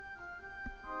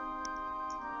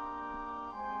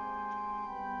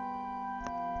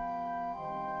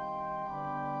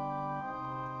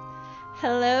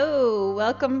Hello,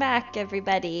 welcome back,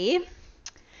 everybody.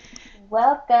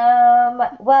 Welcome,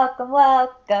 welcome,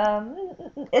 welcome.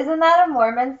 Isn't that a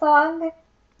Mormon song?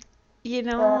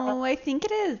 The I think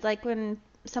it is like when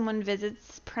someone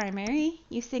visits primary,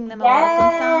 you sing them a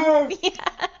welcome song. yes,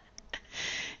 Yeah,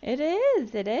 it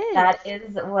is, it is. that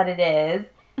is what it is.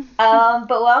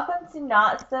 But welcome to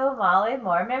Not So Molly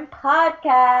Mormon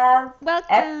Podcast, Welcome.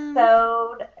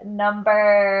 episode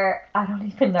number. I don't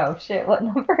even know shit. What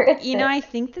number is it? I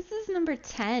think this is number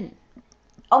 10.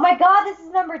 Oh my God, this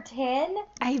is number 10.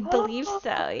 I believe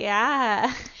so,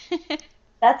 yeah.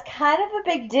 That's kind of a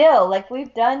big deal. Like,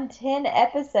 we've done 10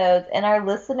 episodes, and our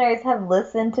listeners have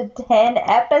listened to 10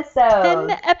 10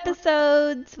 episodes.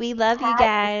 episodes. We love you Pat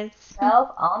guys.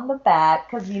 yourself on the back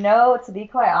because, to be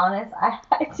quite honest,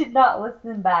 I did not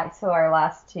listen back to our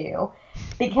last two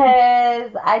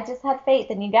because I just had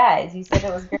faith in you guys. You said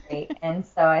it was great. And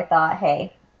so I thought,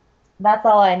 hey, that's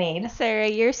all I need. Sarah,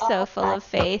 you're so All full I of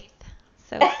faith.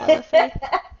 So full of faith.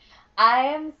 I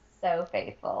am so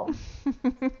faithful.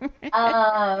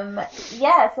 Um,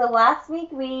 yeah, so last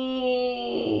week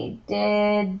we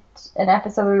did an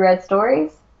episode we read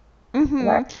stories. Is that hmm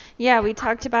right? Yeah, we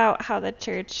talked about how the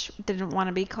church didn't want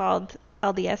to be called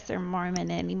LDS or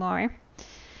Mormon anymore,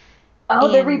 Oh,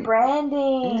 the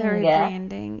and the rebranding.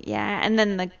 rebranding. Yeah, and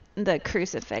then the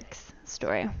crucifix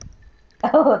story.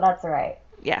 Oh, that's right.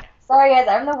 Yeah. Sorry, guys,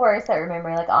 I'm the worst at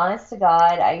remembering. Like, honest to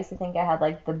God, I used to think I had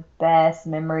like the best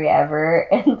memory ever.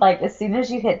 And like, as soon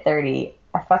as you hit 30,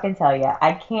 I fucking tell you,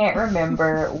 I can't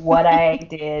remember what I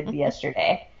did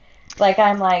yesterday. Like,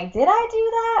 I'm like, did I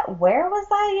do that? Where was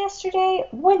I yesterday?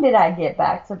 When did I get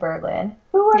back to Berlin?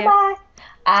 Who am Yeah. I?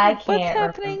 I What's can't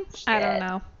remember happening? I don't shit.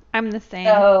 know. I'm the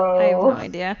same. I have no So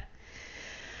idea.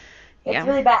 it's Yeah.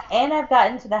 really bad. And I've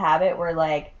gotten to the habit where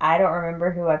like I don't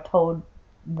remember who I've told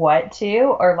what to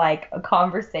or like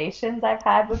conversations I've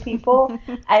had with people.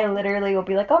 I literally will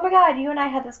be like, "Oh my God, you and I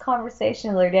had this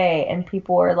conversation the other day," and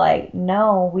people were like,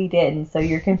 "No, we didn't. So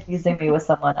you're confusing me with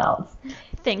someone else."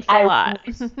 Thanks a I lot.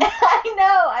 wish. I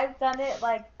know. I've done it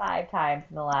like 5 times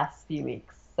in the last few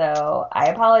weeks. So I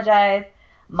apologize.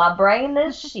 My brain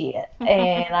is shit,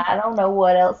 and I don't know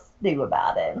what else to do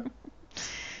about it.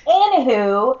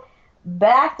 Anywho,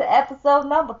 back to episode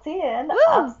number 10.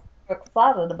 I'm Woo! super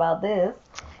excited about this.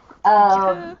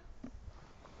 Yeah. Um,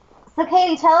 so,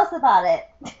 Katie, tell us about it.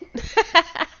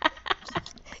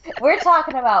 We're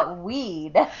talking about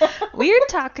weed, We're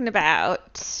talking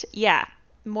about, yeah,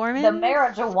 the Mormons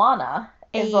marijuana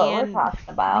is what we're and, talking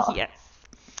about. yes,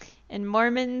 and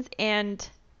Mormons and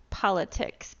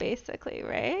politics, basically,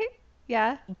 right?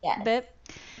 Yeah, Yes. bit.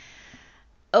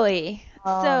 Oi.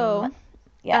 Um, So,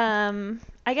 yeah.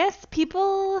 I guess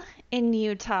people in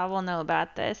Utah will know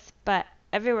about this, but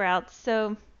everywhere else,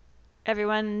 so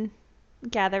everyone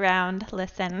gather around,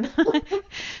 listen.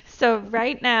 So,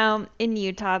 right now in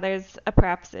Utah, there's a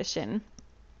proposition,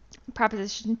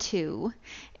 Proposition 2.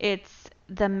 It's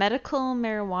the Medical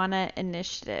Marijuana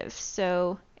Initiative.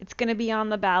 So, it's going to be on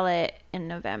the ballot in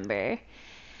November.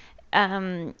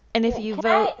 And if Well, you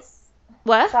vote,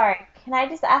 what? sorry, can I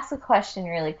just ask a question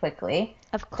really quickly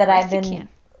Of that I've course you been can.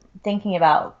 thinking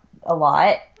about a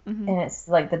lot, hmm and it's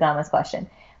like the dumbest question.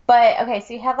 But okay,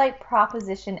 so you have like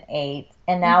Proposition 8,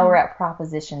 and now we're hmm at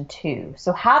Proposition 2.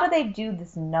 So how do they do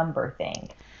this number thing?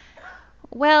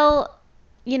 Well,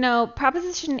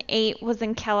 Proposition 8 was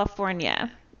in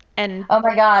California. And Oh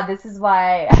my God, this is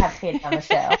why I have Katie on the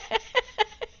show.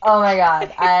 Oh my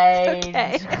God, it's I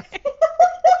okay.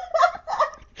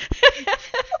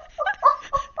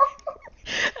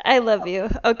 I love you.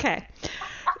 Okay.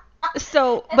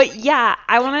 So, but yeah,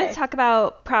 I want to okay. talk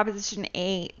about Proposition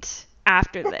 8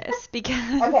 after this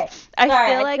because Okay. I Sorry,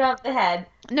 feel I like jumped ahead.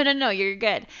 no, no, no, you're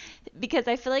good. Because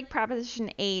I feel like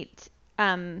Proposition 8,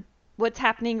 what's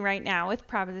happening right now with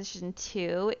Proposition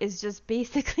 2 is just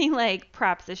basically like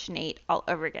Proposition 8 all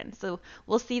over again. So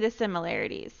we'll see the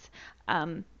similarities.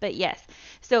 But yes,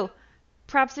 so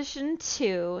Proposition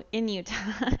 2 in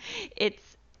Utah,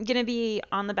 it's going to be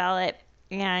on the ballot.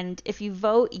 And if you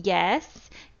vote yes,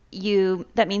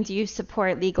 that means you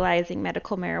support legalizing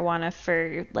medical marijuana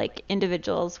for like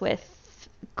individuals with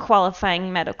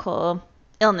qualifying medical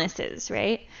illnesses,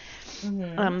 right?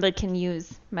 Hmm. That can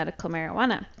use medical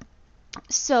marijuana.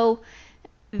 So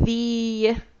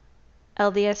the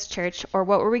LDS Church, or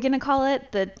what were we going to call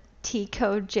it? The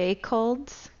Tico J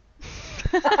Colds?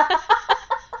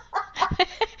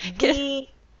 The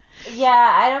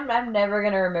Yeah, I'm never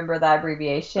gonna remember that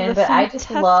abbreviation, The but I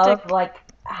just love fantastic. like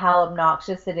how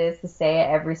obnoxious it is to say it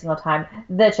every single time.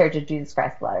 The Church of Jesus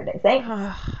Christ of Latter-day Saints.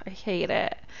 Oh, I hate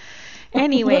it.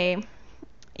 Anyway,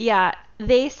 yeah.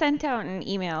 They sent out an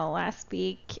email last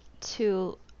week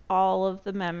to all of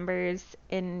the members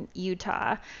in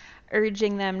Utah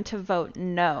urging them to vote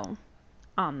no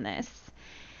on this.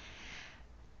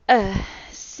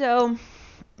 So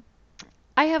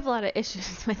I have a lot of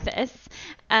issues with this.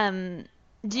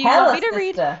 Do you Tell want me us, to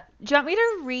read? sister. Do you want me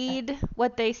to read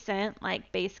what they sent,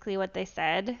 like basically what they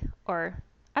said, or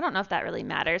I don't know if that really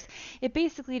matters. It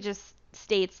basically just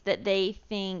states that they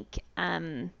think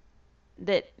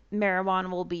that marijuana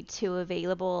will be too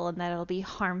available and that it'll be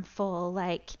harmful,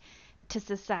 like to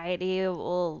society. It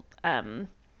will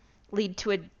lead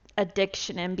to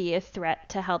addiction and be a threat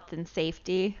to health and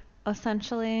safety,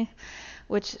 essentially,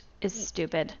 which is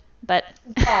stupid. But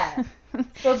Yeah.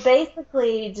 So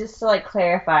basically, just to like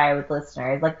clarify with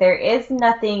listeners, like there is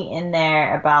nothing in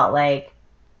there about like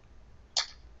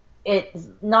it's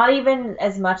not even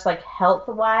as much like health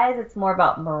wise, it's more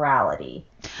about morality.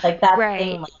 Like that's the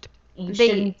thing, right, like you they.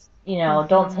 shouldn't,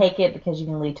 don't Mhm. take it because you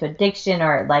can lead to addiction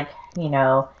or like,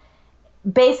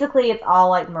 basically it's all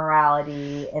like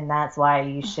morality and that's why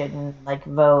you shouldn't like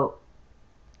vote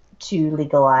to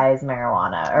legalize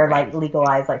marijuana or Right. like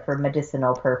legalize like for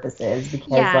medicinal purposes because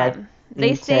Yeah, like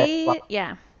lead to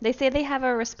they say they have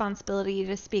a responsibility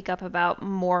to speak up about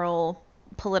moral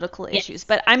political issues. yes.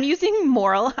 But I'm using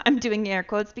moral, I'm doing air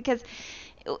quotes because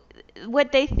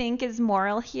what they think is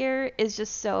moral here is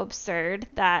just so absurd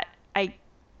that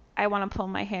I want to pull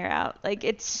my hair out. Like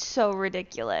it's so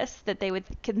ridiculous that they would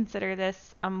consider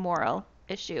this a moral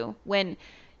issue when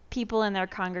people in their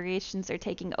congregations are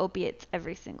taking opiates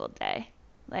every single day.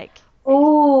 Like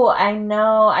Oh, I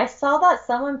know. I saw that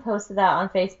someone posted that on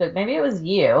Facebook. Maybe it was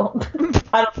you.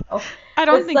 I don't know. I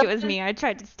don't But think it was someone, me. I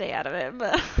tried to stay out of it,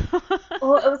 but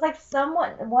well, it was like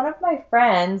one of my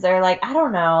friends, or like, I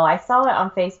don't know. I saw it on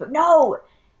Facebook. No,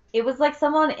 it was like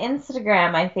someone on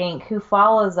Instagram, I think, who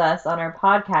follows us on our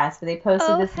podcast, but they posted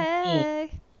oh this meme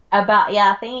hey. about,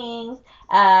 yeah, things.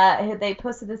 They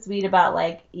posted this tweet about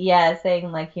like, yeah,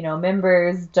 saying like,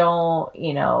 members don't,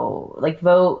 like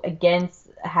vote against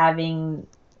having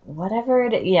whatever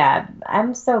yeah,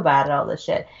 I'm so bad at all this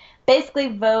shit. Basically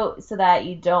vote so that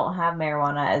you don't have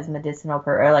marijuana as medicinal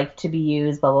or like to be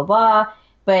used, blah blah blah.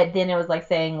 But then it was like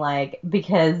saying like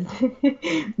because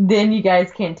then you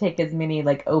guys can't take as many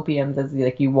like opiums as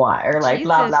like you want or like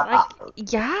blah Jesus, blah like blah.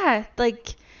 yeah,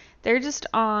 like they're just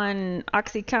on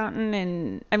OxyContin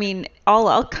and I mean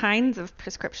all kinds of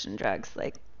prescription drugs,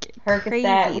 like Percocet,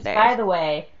 crazy which there. by the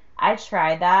way, I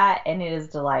tried that and it is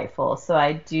delightful. So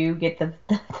I do get the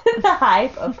the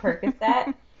hype of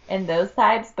Percocet and those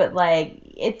types, but like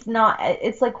it's not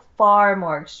it's like far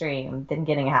more extreme than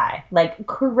getting high. Like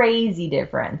crazy Well,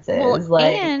 differences.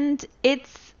 Like and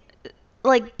it's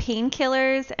like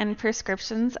painkillers and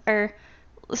prescriptions are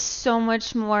so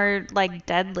much more like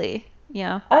deadly.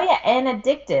 Yeah. oh yeah, and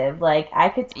addictive. Like I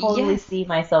could totally Yes. see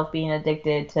myself being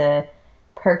addicted to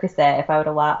Percocet if I would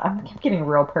allow. I'm getting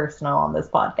real personal on this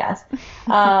podcast.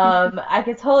 I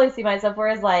could totally see myself.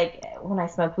 Whereas like when I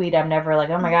smoke weed, I'm never like,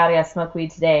 oh my God, I gotta smoke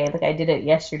weed today. Like I did it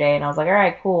yesterday, and I was like, all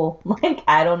right, cool. Like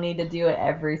I don't need to do it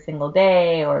every single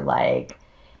day, or like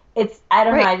I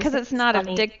don't know. Right, I just because think it's it's not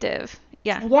funny. addictive.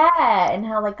 Yeah. Yeah, and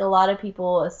how like a lot of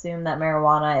people assume that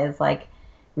marijuana is like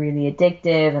really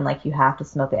addictive and like you have to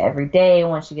smoke it every day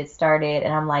once you get started.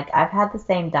 And I'm like, I've had the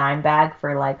same dime bag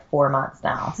for like 4 months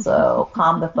now, so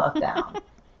calm the fuck down.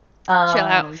 Chill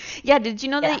out. Um, Yeah, did you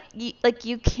know yeah. that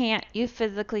you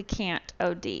physically can't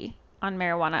OD on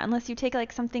marijuana unless you take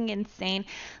like something insane,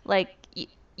 like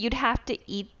you'd have to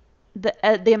eat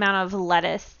the amount of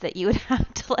lettuce that you would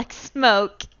have to like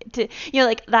smoke to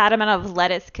like that amount of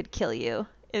lettuce could kill you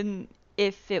in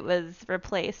if it was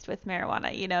replaced with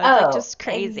marijuana, it's like Oh, just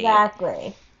crazy.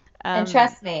 exactly. And Um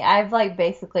trust me, I've like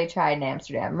basically tried in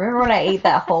Amsterdam. Remember when I ate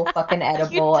that whole fucking you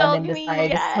edible and told then me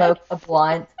decided to yes. smoke a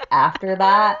blunt after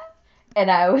that?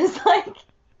 And I was like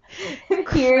hearing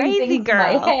Crazy things in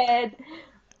my girl. head.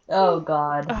 Oh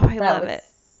God, Oh, I that love was it.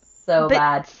 so But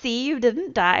bad. see, you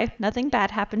didn't die. Nothing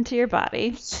bad happened to your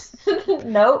body.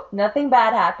 Nope, nothing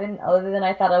bad happened other than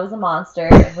I thought I was a monster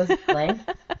and was yelling.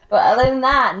 But other than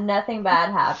that, nothing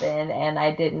bad happened and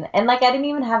I didn't and like I didn't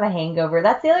even have a hangover.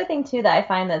 That's the other thing too that I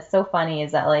find that's so funny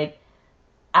is that like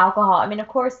alcohol, I mean of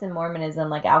course in Mormonism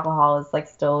like alcohol is like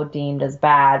still deemed as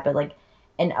bad, but like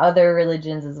in other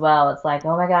religions as well, it's like,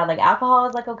 oh my God, like alcohol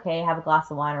is like okay, have a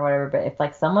glass of wine or whatever, but if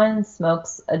like someone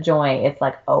smokes a joint, it's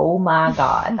like, oh my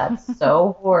God, that's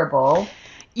so horrible.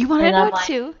 You want to And I'm know like,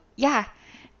 too? Yeah,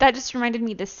 that just reminded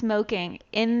me the smoking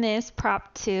in this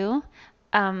prop too.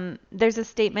 There's a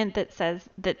statement that says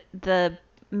that the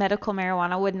medical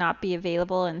marijuana would not be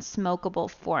available in smokable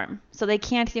form. So they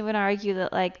can't even argue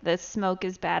that like the smoke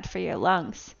is bad for your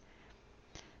lungs.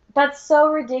 That's so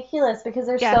ridiculous because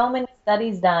there's Yeah. so many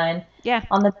studies done Yeah.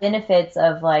 on the benefits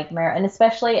of like marijuana, and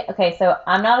especially, okay, so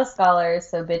I'm not a scholar,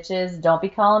 so bitches, don't be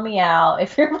calling me out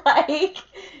if you're like,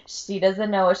 she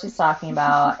doesn't know what she's talking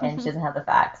about and she doesn't have the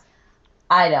facts.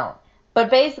 I don't. But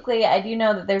basically, I do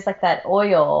know that there's like that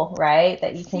oil, right?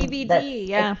 That you can, CBD,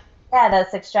 yeah. yeah,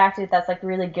 that's extracted, that's like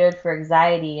really good for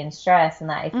anxiety and stress. And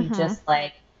that if you Mhm. just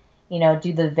like,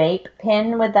 do the vape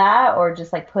pen with that or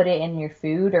just like put it in your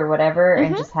food or whatever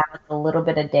and Mhm. just have like a little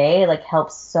bit a day, like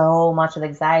helps so much with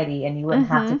anxiety and you wouldn't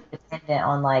have to Mhm. be dependent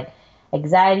on like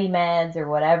anxiety meds or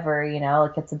whatever,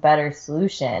 like it's a better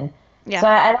solution. Yeah. So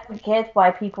I don't get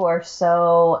why people are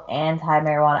so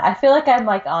anti-marijuana. I feel like I'm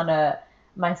like on a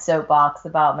my soapbox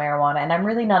about marijuana, and I'm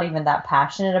really not even that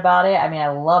passionate about it. I mean, I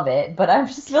love it, but I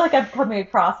just feel like I'm coming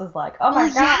across as like, oh Well, my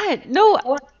God, yeah. No, I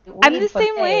want to eat I'm the weed for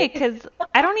same way days. because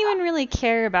I don't even really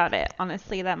care about it,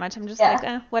 honestly, that much. I'm just like,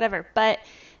 Yeah. whatever. But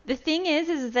the thing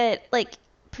is that like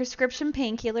prescription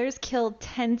painkillers kill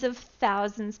tens of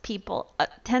thousands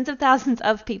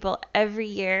of people every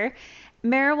year.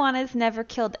 Marijuana's never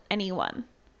killed anyone.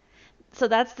 So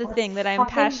that's the That's thing that I'm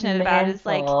fucking passionate about is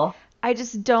like, mental. I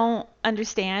just don't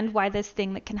understand why this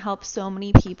thing that can help so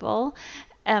many people,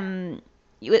 um,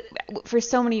 for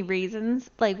so many reasons,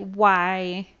 like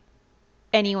why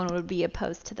anyone would be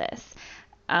opposed to this.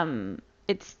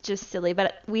 It's just silly,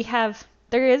 but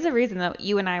there is a reason that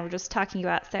you and I were just talking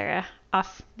about, Sarah,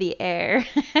 off the air,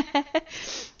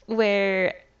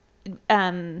 where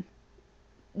um,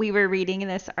 we were reading in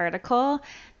this article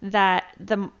that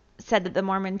said that the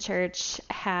Mormon Church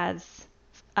has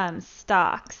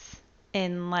stocks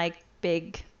in like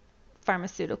big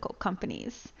pharmaceutical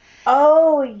companies.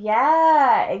 Oh,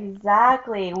 yeah,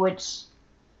 exactly. Which,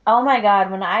 oh my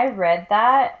God, when I read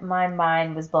that, my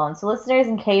mind was blown. So, listeners,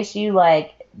 in case you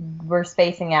like were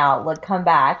spacing out, look, come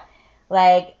back.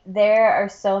 Like, there are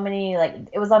so many, like,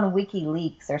 it was on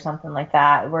WikiLeaks or something like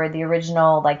that, where the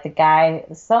original, like, the guy,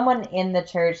 someone in the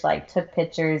church, like, took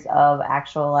pictures of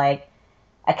actual, like,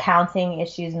 accounting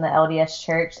issues in the LDS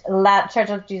Church, Church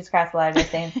of Jesus Christ of Latter-day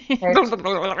Saints Church,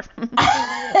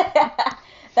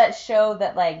 that show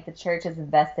that like the church has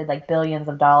invested like billions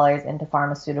of dollars into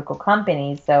pharmaceutical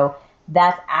companies. So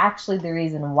that's actually the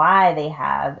reason why they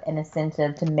have an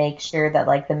incentive to make sure that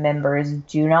like the members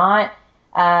do not.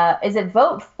 Is it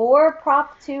vote for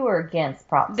Prop 2 or against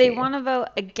Prop They 2? want to vote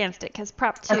against it because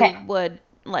Prop 2 Okay, would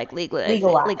like legalize it.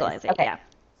 legalized. Legalize it, Okay. yeah.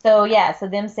 So yeah, so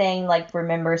them saying like for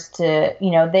members to,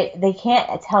 they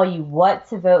can't tell you what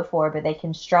to vote for, but they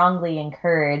can strongly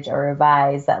encourage or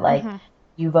advise that like Hmm.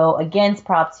 you vote against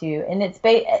Prop 2. And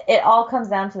it all comes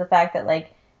down to the fact that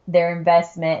like their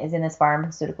investment is in this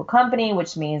pharmaceutical company,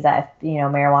 which means that if,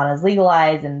 marijuana is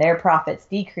legalized and their profits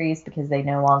decrease because they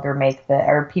no longer make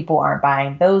or people aren't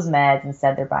buying those meds,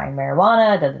 instead they're buying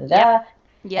marijuana, da da da Yep. da.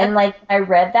 And Yep. like I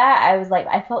read that, I was like,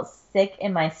 I felt sick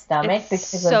in my It's stomach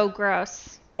because of so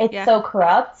gross. it's Yeah. so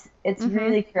corrupt. It's Hmm.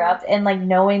 really corrupt. And like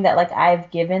knowing that like I've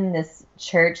given this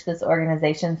church, this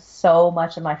organization so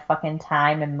much of my fucking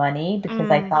time and money because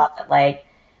I Mm. thought that like,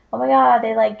 oh my God,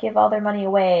 they like give all their money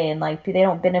away and like they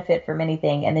don't benefit from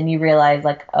anything. And then you realize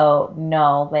like, oh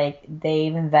no, like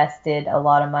they've invested a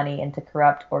lot of money into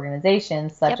corrupt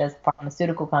organizations such Yep. as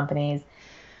pharmaceutical companies,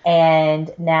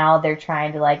 and now they're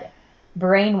trying to like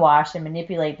brainwash and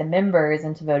manipulate the members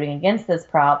into voting against this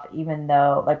prop, even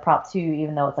though like Prop 2,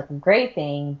 even though it's like a great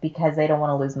thing because they don't want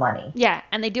to lose money. Yeah,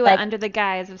 and they do it Like, under the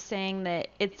guise of saying that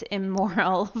it's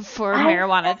immoral for I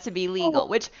marijuana to be legal, know.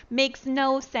 which makes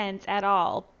no sense at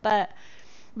all. But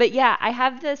yeah, I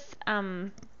have this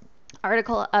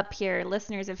article up here,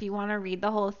 listeners, if you want to read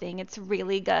the whole thing, it's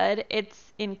really good.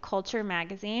 It's in Culture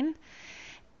magazine,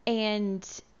 and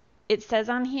it says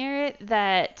on here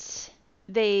that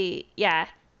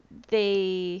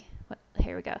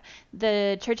here we go.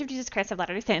 The Church of Jesus Christ of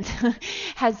Latter-day Saints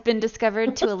has been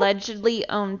discovered to allegedly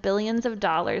own billions of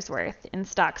dollars worth in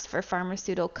stocks for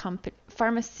pharmaceutical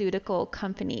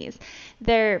companies.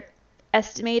 They're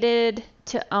estimated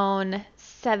to own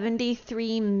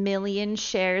 73 million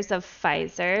shares of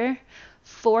Pfizer,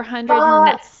 400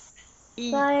 Fuck's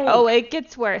oh, sake. it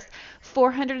gets worse.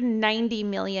 490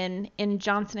 million in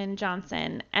Johnson and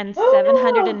Johnson and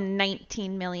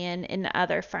 719 million in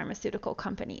other pharmaceutical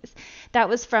companies. That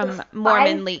was The from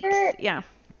Mormon Leaks. Pfizer. Yeah.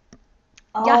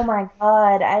 Yeah. Oh my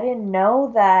God, I didn't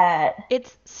know that.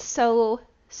 It's so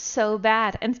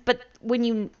bad. But when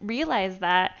you realize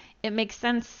that, it makes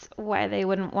sense why they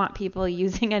wouldn't want people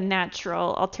using a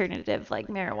natural alternative like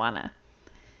marijuana.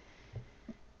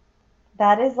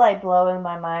 That is like blowing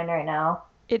my mind right now.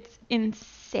 It's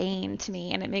insane to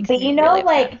me, and it makes But me you know, really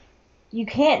like upset. you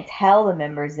can't tell the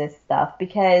members this stuff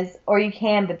because, or you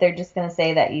can, but they're just gonna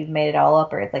say that you've made it all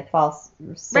up or it's like false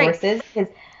Right. sources.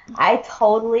 Because I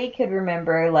totally could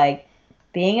remember like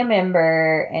being a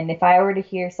member, and if I were to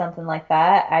hear something like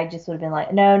that, I just would have been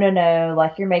like, no, no, no,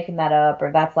 like you're making that up,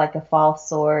 or that's like a false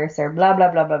source, or blah blah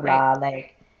blah blah Right. blah.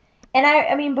 Like, and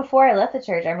I mean, before I left the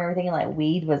church, I remember thinking like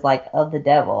weed was like of the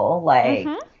devil,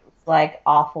 Mm-hmm. like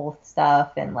awful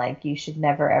stuff, and like you should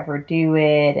never ever do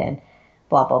it, and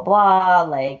blah blah blah.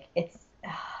 Like it's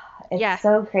Yeah.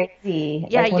 so crazy.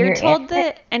 Yeah, Like when you're you're in told it,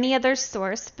 that any other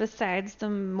source besides the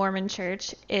Mormon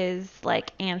church is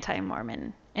like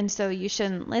anti-Mormon, and so you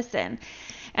shouldn't listen.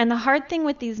 And the hard thing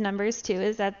with these numbers too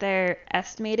is that they're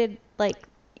estimated like,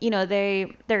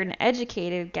 they're an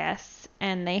educated guess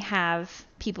and they have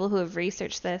people who have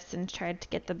researched this and tried to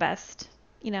get the best,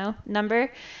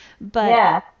 number, but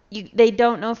yeah. they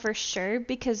don't know for sure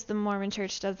because the Mormon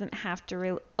church doesn't have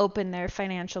to open their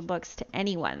financial books to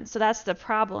anyone. So that's the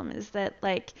problem is that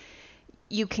like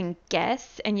you can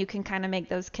guess and you can kind of make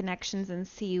those connections and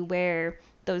see where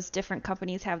those different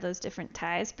companies have those different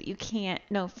ties, but you can't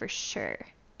know for sure.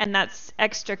 And that's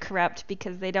extra corrupt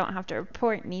because they don't have to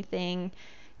report anything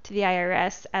to the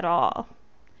IRS at all,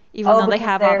 even Oh, though they because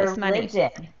have all their this money.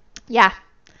 religion. Yeah,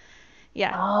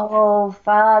 yeah. Oh,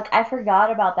 fuck. I forgot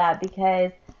about that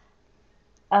because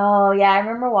oh yeah, I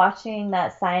remember watching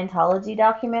that Scientology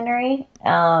documentary,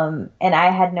 and I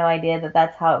had no idea that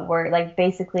that's how it worked. Like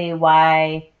basically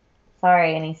why,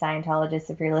 sorry, any Scientologists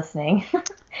if you're listening, but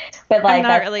I'm like not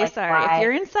that's really like sorry. If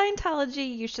you're why. in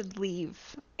Scientology, you should leave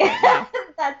right now.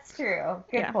 That's true.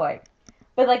 Good Yeah. point.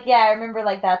 But like yeah, I remember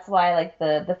like that's why like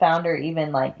the founder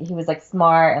even like he was like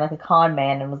smart and like a con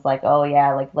man and was like, "Oh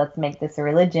yeah, like let's make this a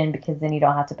religion because then you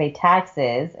don't have to pay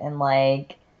taxes." And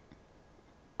like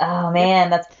oh Yep. man,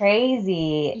 that's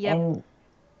crazy. Yep. And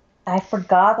I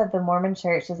forgot that the Mormon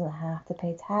church doesn't have to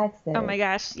pay Oh my taxes.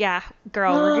 gosh, yeah,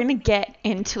 girl, we're gonna get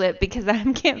into it because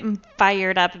I'm getting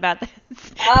fired up about this.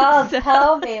 Oh, So,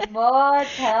 tell me more,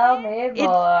 tell me it's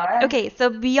more. okay. So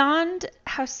beyond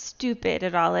how stupid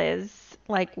it all is,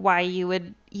 like why you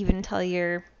would even tell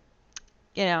your,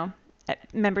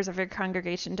 members of your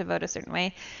congregation to vote a certain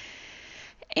way,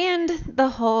 and the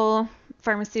whole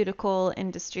pharmaceutical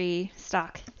industry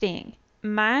stock thing.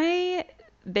 My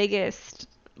biggest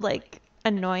like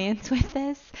annoyance with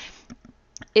this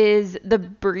is the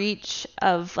breach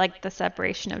of like the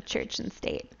separation of church and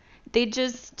state. They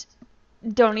just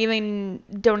don't even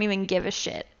give a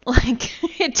shit. Like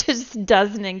it just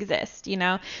doesn't exist,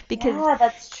 because Yeah,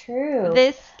 that's true.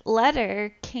 this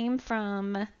letter came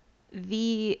from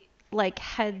the like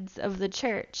heads of the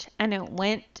church and it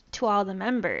went to all the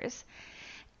members.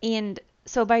 And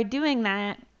so by doing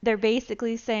that, they're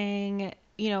basically saying,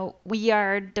 we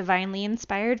are divinely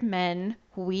inspired men.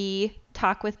 We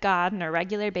talk with God on a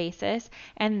regular basis,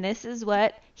 and this is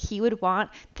what He would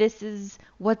want. This is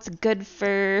what's good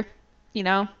for,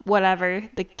 whatever,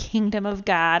 the kingdom of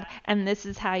God, and this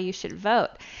is how you should vote.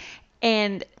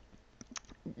 And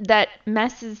that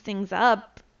messes things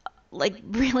up like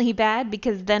really bad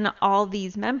because then all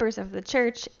these members of the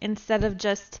church, instead of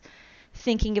just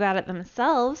thinking about it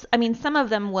themselves. I mean, some of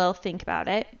them will think about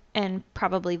it and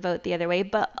probably vote the other way,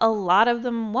 but a lot of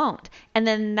them won't. And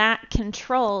then that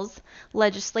controls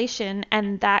legislation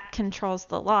and that controls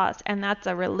the laws. And that's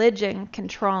a religion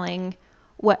controlling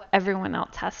what everyone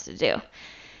else has to do.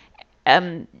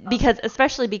 Because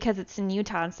especially because it's in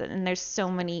Utah and there's so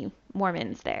many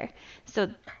Mormons there. So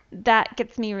that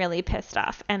gets me really pissed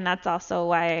off. And that's also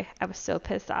why I was so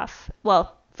pissed off.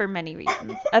 Well, for many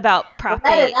reasons about Prop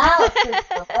Let it 8. out,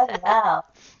 sister, let it out.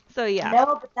 So yeah.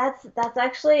 No, but that's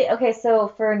actually okay. So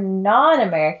for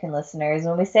non-American listeners,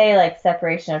 when we say like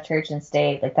separation of church and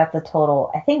state, like that's a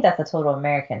total, I think that's a total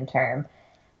American term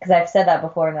because I've said that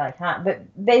before and they're like, huh?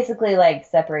 But basically like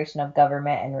separation of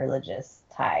government and religious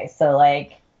ties. So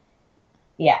like,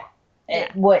 yeah, Yeah.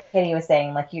 what Katie was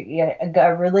saying, like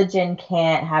a religion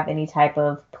can't have any type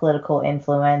of political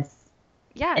influence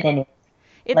Yeah. in any,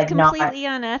 It's like not. completely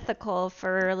unethical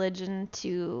for a religion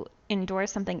to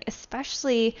endorse something,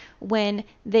 especially when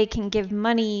they can give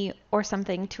money or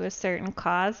something to a certain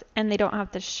cause and they don't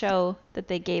have to show that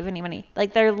they gave any money.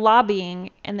 Like they're lobbying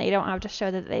and they don't have to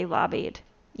show that they lobbied,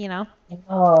 you know?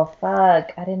 Oh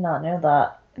fuck, I did not know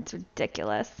that. It's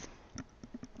ridiculous.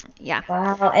 Yeah.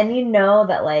 Wow, and you know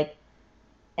that like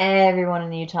everyone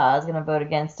in Utah is gonna vote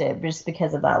against it just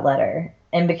because of that letter,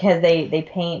 and because they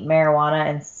paint marijuana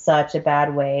in such a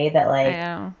bad way that I like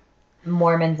know.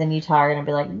 Mormons in Utah are gonna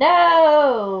be like,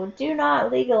 no, do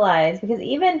not legalize, because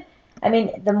even I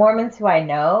mean, the Mormons who I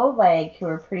know, like who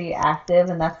are pretty active,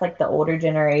 and that's like the older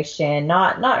generation.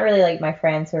 Not really like my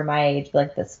friends who are my age, but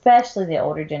like especially the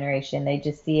older generation. They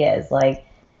just see it as like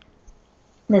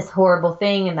this horrible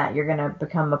thing, and that you're gonna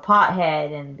become a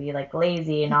pothead and be like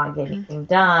lazy and not get anything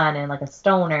done, and like a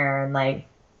stoner, and like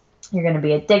you're gonna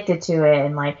be addicted to it,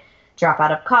 and like drop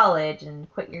out of college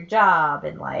and quit your job,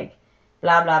 and like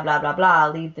blah blah blah blah blah,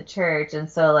 leave the church. And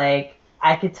so like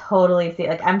I could totally see,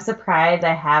 like I'm surprised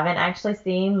I haven't actually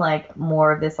seen like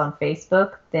more of this on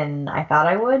Facebook than I thought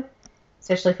I would,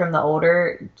 especially from the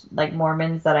older like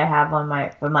Mormons that I have on my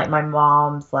from like my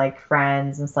mom's like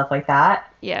friends and stuff like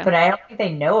that. Yeah. But I don't think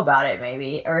they know about it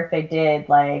maybe, or if they did,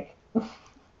 like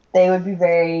they would be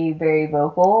very very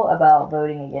vocal about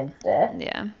voting against it.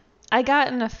 Yeah. I got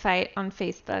in a fight on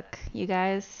Facebook, you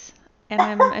guys, and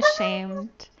I'm ashamed.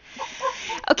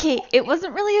 Okay, it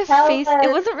wasn't really a Tell it us.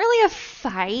 wasn't really a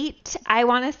fight. I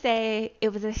want to say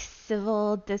it was a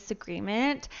civil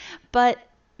disagreement, but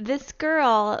this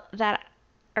girl that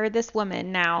or this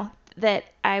woman now that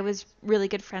I was really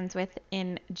good friends with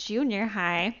in junior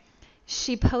high,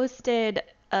 she posted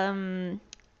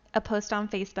a post on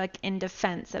Facebook in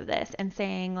defense of this and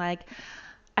saying like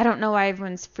I don't know why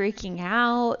everyone's freaking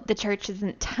out. The church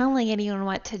isn't telling anyone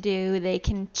what to do. They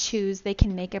can choose, they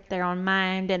can make up their own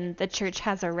mind, and the church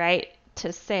has a right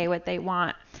to say what they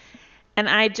want. And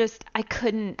I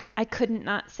couldn't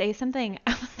not say something.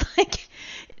 I was like,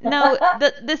 no,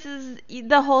 this is,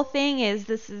 the whole thing is,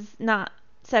 this is not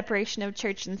separation of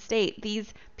church and state.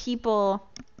 These people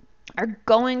are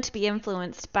going to be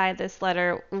influenced by this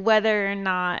letter, whether or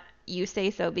not you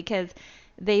say so, because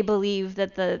they believe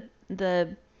that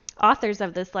the authors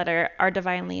of this letter are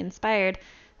divinely inspired.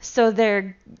 So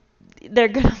they're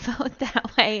going to vote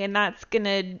that way, and that's going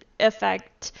to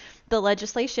affect the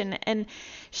legislation. And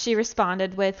she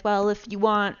responded with, well, if you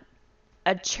want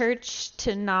a church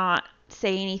to not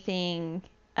say anything,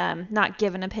 not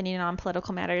give an opinion on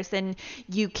political matters, then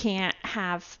you can't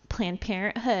have Planned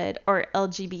Parenthood or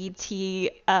LGBT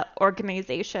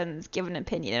organizations give an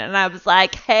opinion. And I was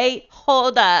like, hey,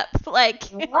 hold up. Like,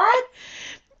 What?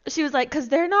 she was like, because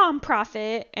they're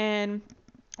nonprofit and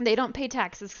they don't pay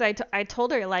taxes. Because I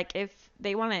told her, like, if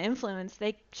they want to influence,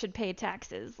 they should pay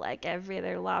taxes, like every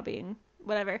other lobbying,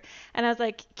 whatever. And I was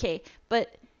like, okay,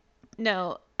 but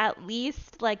no, at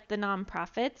least like the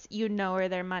nonprofits, you know where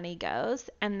their money goes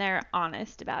and they're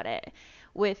honest about it.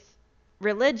 With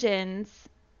religions,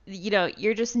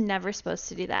 you're just never supposed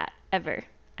to do that ever.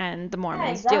 And the Yeah,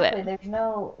 Mormons do it. exactly. There's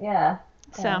no, yeah.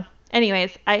 So,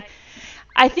 anyways,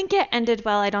 I think it ended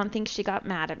well. I don't think she got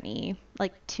mad at me,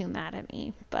 like too mad at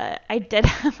me, but I did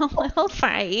have a little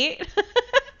fight.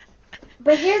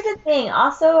 But here's the thing.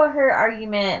 Also, her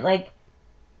argument, like,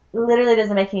 literally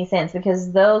doesn't make any sense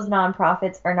because those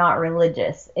nonprofits are not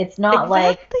religious. It's not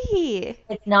like Exactly.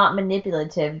 it's not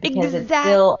manipulative because it's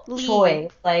still Exactly.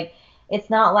 choice. Like, it's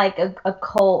not like a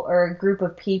cult or a group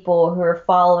of people who are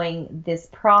following this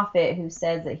prophet who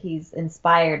says that he's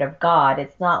inspired of God.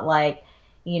 It's not like,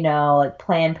 like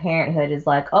Planned Parenthood is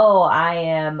like, oh, I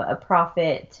am a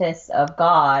prophetess of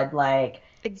God. Like,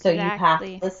 so you have to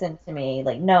Exactly. listen to me.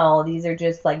 Like, no, these are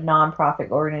just like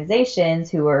nonprofit organizations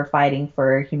who are fighting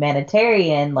for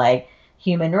humanitarian, like,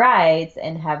 human rights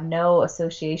and have no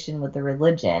association with the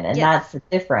religion. And Yes. that's the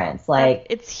difference. Like,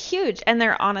 It's huge, and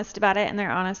they're honest about it, and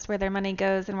they're honest where their money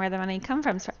goes and where the money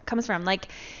comes from. Like,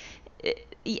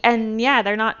 and yeah,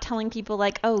 they're not telling people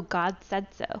like, "Oh, God said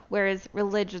so," whereas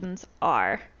religions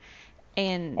are,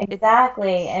 and it's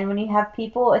exactly. And when you have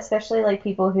people, especially like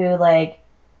people who like,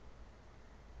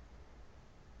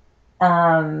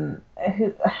 um,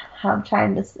 who, I'm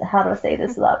trying to, how do I say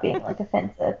this without being like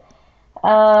offensive?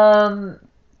 Um,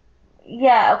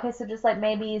 yeah, okay, so just like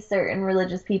maybe certain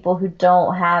religious people who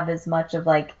don't have as much of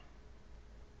like,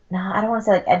 no, I don't want to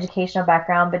say like educational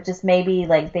background, but just maybe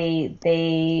like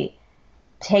they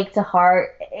take to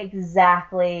heart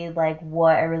exactly like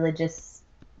what a religious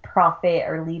prophet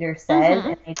or leader says, mhm.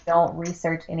 and they don't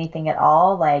research anything at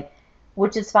all, like,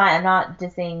 which is fine. I'm not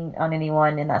dissing on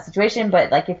anyone in that situation,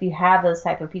 but like if you have those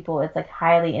type of people, it's like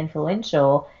highly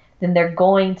influential, then they're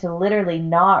going to literally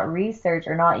not research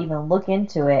or not even look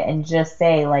into it and just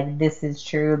say like this is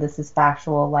true, this is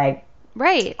factual, like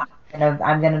Right.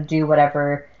 I'm gonna do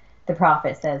whatever the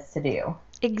prophet says to do.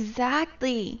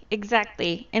 Exactly.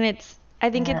 Exactly. And I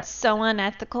think Yeah. it's so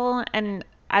unethical, and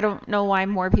I don't know why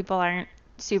more people aren't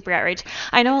super outraged.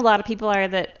 I know a lot of people are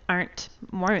that aren't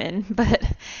Mormon, but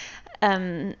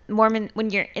Mormon, when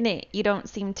you're in it, you don't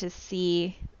seem to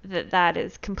see that that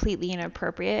is completely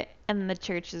inappropriate, and the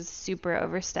church is super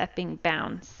overstepping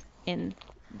bounds in.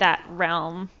 that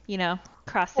realm, Well,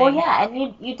 crossing. yeah,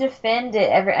 and you defend it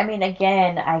every. I mean,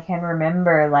 again, I can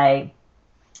remember like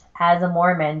as a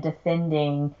Mormon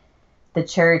defending the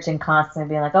church and constantly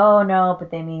being like, oh no,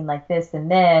 but they mean like this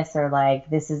and this, or like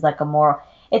this is like a moral.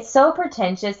 It's so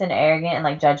pretentious and arrogant and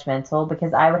like judgmental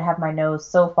because I would have my nose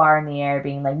so far in the air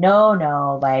being like, no,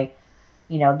 no, like,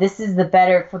 this is the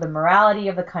better for the morality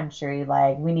of the country.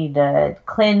 Like, we need to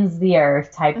cleanse the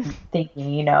earth type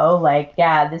thinking, like,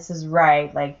 yeah, this is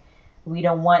right. Like, we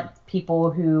don't want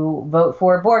people who vote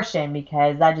for abortion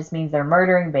because that just means they're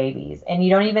murdering babies. And you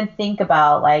don't even think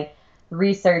about like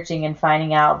researching and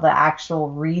finding out the actual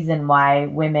reason why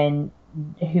women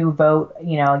who vote,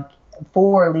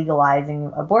 for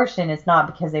legalizing abortion, it's not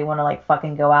because they want to like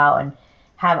fucking go out and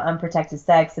have unprotected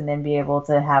sex and then be able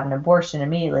to have an abortion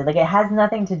immediately. Like it has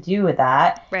nothing to do with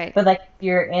that. Right. But like if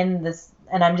you're in this,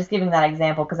 and I'm just giving that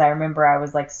example because I remember I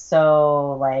was like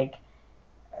so like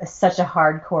such a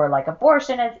hardcore like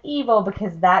abortion is evil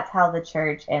because that's how the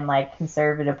church and like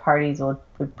conservative parties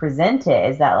would present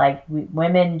it, is that like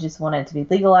women just want it to be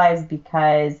legalized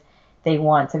because they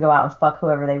want to go out and fuck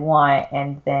whoever they want,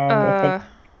 and then if they Uh,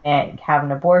 can't have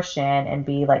an abortion and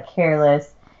be like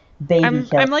careless baby I'm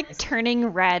killers. like turning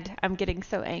red. I'm getting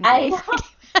so I angry. know.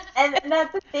 And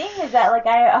that's the thing, is that like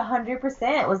I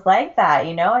 100% was like that,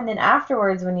 and then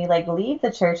afterwards when you like leave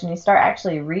the church and you start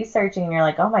actually researching and you're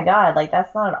like, oh my God, like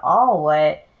that's not at all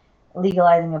what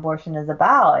legalizing abortion is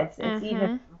about. It's even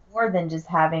Mm-hmm. more than just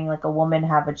having like a woman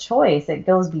have a choice. It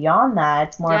goes beyond that.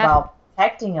 It's more Yeah. about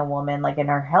protecting a woman like in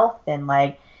her health, and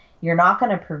like you're not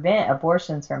going to prevent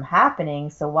abortions from happening,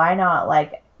 so why not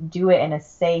like do it in a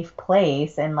safe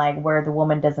place and like where the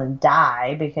woman doesn't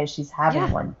die because she's having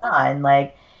Yeah. one done.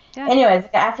 Like Yeah. anyways,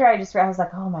 after I just read, I was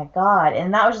like, oh my God.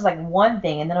 And that was just like one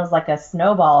thing. And then it was like a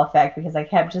snowball effect because I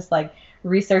kept just like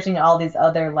researching all these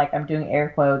other, like, I'm doing air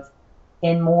quotes,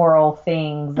 immoral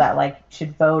things that like you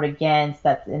should vote against,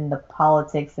 that's in the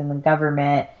politics and the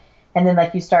government. And then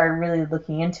like you started really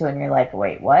looking into it and you're like,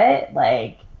 wait, what?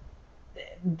 Like,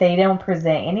 they don't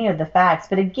present any of the facts.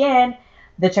 But again,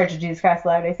 the Church of Jesus Christ of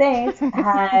Latter-day Saints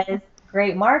has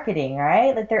great marketing,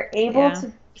 right? Like they're able Yeah.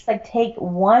 to just like take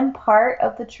one part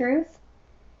of the truth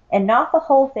and not the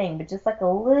whole thing, but just like a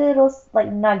little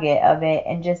like nugget of it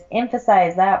and just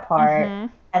emphasize that part. Mm-hmm.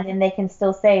 And then they can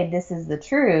still say this is the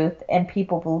truth and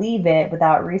people believe it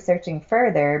without researching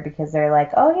further because they're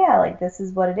like, oh yeah, like this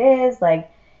is what it is.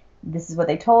 Like this is what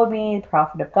they told me,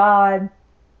 prophet of God.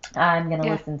 I'm going to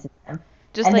Yeah. listen to them.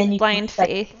 Just And then like you can blind just like,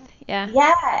 faith. Yeah.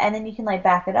 yeah, and then you can like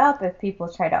back it up if people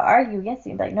try to argue against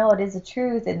you. Like, no, it is the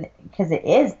truth, and because it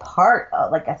is part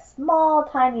of like a small,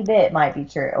 tiny bit might be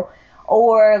true,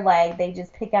 or like they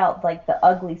just pick out like the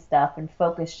ugly stuff and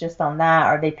focus just on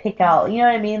that, or they pick out, you know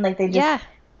what I mean? Like they just Yeah.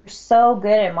 are so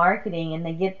good at marketing, and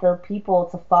they get the people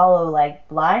to follow like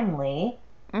blindly.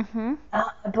 Mm-hmm.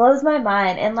 It blows my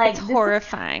mind, and It's like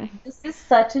horrifying. this is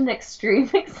such an extreme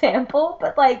example,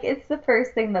 but like it's the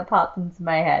first thing that popped into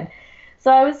my head. So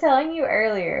I was telling you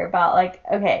earlier about like,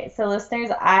 okay, so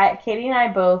listeners, Katie and I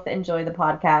both enjoy the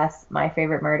podcast My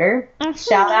Favorite Murder. Shout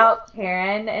Mm-hmm. out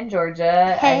Karen and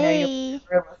Georgia. I know you'll Hey.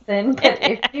 never listen, but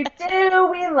if you do,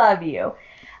 we love you.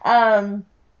 Um,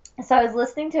 so I was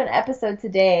listening to an episode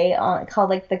today on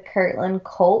called like the Kirtland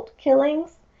cult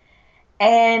killings.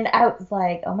 And I was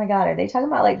like, oh my God, are they talking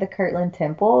about like the Kirtland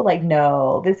Temple? Like,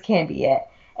 no, this can't be it.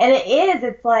 And it is.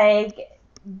 It's like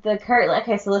the Kirtland.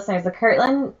 Okay, so listeners, the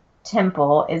Kirtland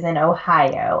Temple is in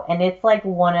Ohio, and it's like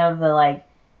one of the like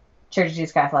Church of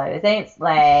Jesus Christ of Latter-day Saints,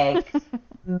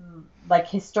 like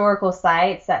historical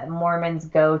sites that Mormons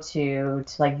go to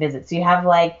like visit. So you have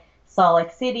like Salt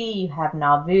Lake City, you have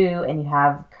Nauvoo, and you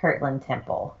have Kirtland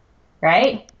Temple,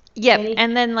 right? Yep. Katie?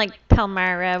 And then like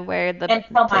Palmyra where the And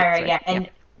plates Palmyra, were. yeah, Yep.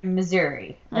 and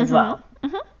Missouri as Mm-hmm. well.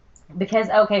 Mm-hmm. Because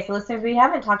okay, so listeners, we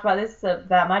haven't talked about this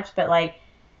that much, but like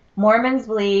Mormons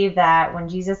believe that when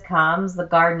Jesus comes, the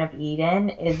Garden of Eden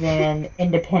is in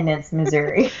Independence,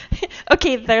 Missouri.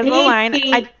 Okay, there's a Beep, line.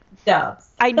 I beep, dubs.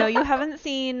 I know you haven't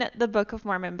seen the Book of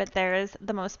Mormon, but there is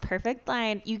the most perfect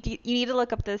line. You need to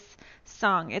look up this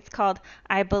song. It's called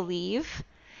 "I Believe,"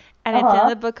 and it's in Uh-huh.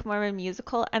 the Book of Mormon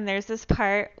musical. And there's this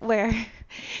part where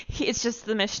it's just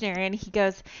the missionary, and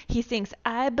he sings,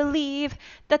 "I believe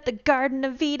that the Garden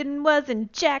of Eden was in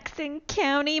Jackson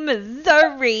County,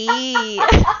 Missouri."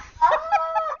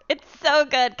 It's so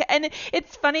good. And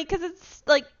it's funny because it's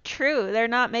like true. They're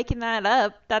not making that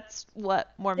up. That's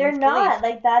what They're Mormons believe. not.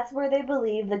 Like that's where they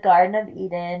believe the Garden of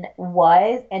Eden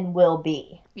was and will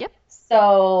be. Yep.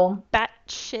 So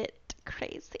Batshit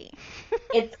crazy.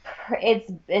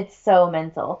 it's so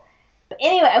mental. But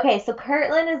anyway, okay, so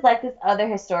Kirtland is like this other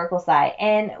historical site,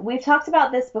 and we've talked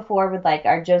about this before with like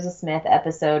our Joseph Smith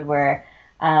episode where,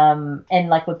 and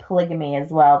like with polygamy as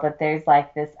well. But there's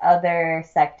like this other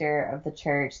sector of the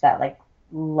church that like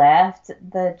left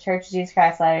the Church of Jesus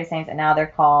Christ of Latter-day Saints, and now they're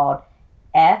called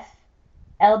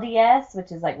FLDS,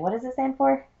 which is like what does it stand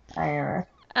for? I don't remember.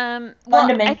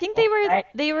 Well, I think Fundamental, right?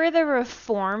 they were the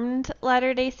Reformed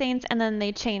Latter-day Saints, and then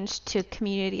they changed to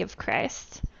Community of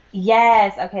Christ.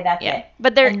 Yes, okay, that's Yeah, it.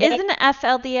 but there And is they an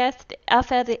FLDS.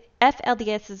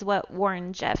 FLDS is what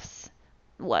Warren Jeffs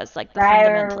was, like the Right,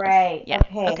 right, fundamentalist. right. Yeah.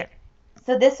 Okay. Okay.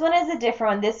 So this one is a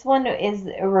different one. This one is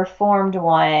a reformed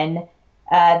one,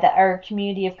 the or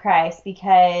Community of Christ,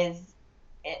 because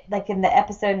like in the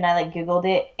episode, and I like Googled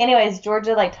it. Anyways,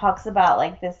 Georgia like talks about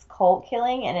like this cult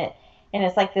killing, and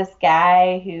it's like this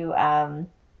guy who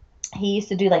he used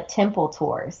to do like temple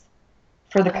tours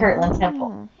for the Kirtland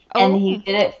Temple, Oh. and he Oh.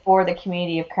 did it for the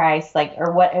Community of Christ, like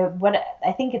or what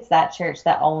I think it's that church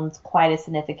that owns quite a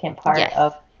significant part Yes.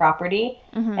 of property,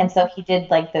 Mhm. and so he did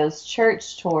like those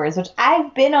church tours, which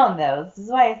I've been on those. This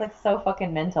is why it's like so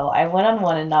fucking mental. I went on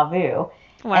one in Nauvoo,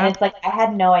 and Wow. it's like I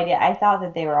had no idea. I thought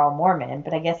that they were all Mormon,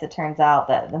 but I guess it turns out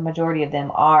that the majority of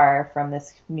them are from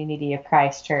this Community of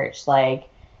Christ church. Like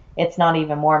it's not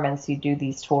even Mormons who do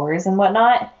these tours and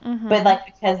whatnot. But Mhm. like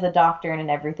because the doctrine and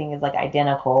everything is like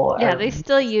identical Yeah, or they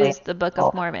still mostly use the Book of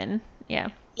identical. Mormon. Yeah.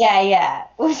 Yeah, yeah.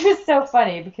 Which was so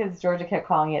funny because Georgia kept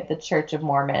calling it the Church of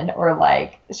Mormon or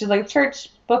like she's like Church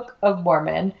Book of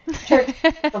Mormon. Church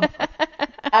of Mormon.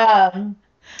 Um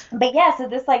but yeah, so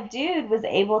this like dude was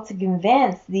able to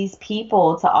convince these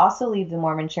people to also leave the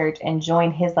Mormon church and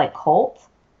join his like cult.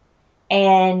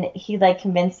 And he like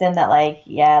convinced them that like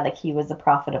yeah, like he was a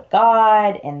prophet of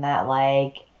God and that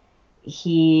like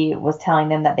he was telling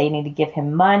them that they need to give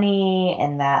him money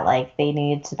and that like they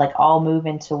needed to like all move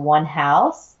into one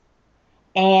house.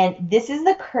 And this is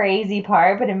the crazy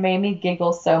part, but it made me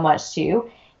giggle so much too.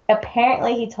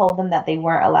 Apparently, he told them that they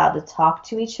weren't allowed to talk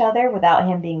to each other without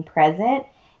him being present.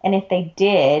 And if they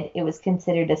did, it was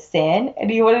considered a sin. And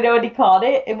do you want to know what he called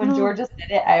it? And when Georgia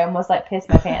said it, I almost like pissed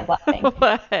my pants laughing.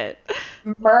 What?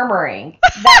 Murmuring.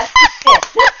 That's the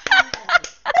sin.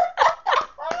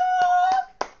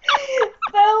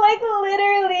 So, like,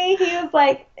 literally, he was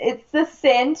like, it's a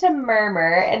sin to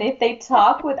murmur. And if they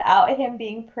talk without him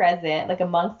being present, like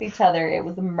amongst each other, it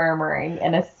was murmuring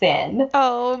and a sin.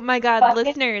 Oh my God, Fucking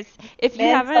listeners, if you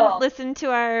haven't mental. listened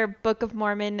to our Book of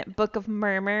Mormon, Book of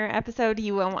Murmur episode,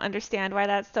 you won't understand why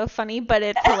that's so funny, but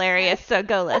it's hilarious, so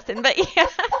go listen. But yeah.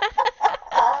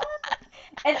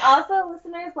 And also,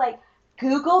 listeners, like,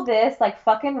 Google this, like,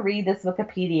 fucking read this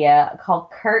Wikipedia called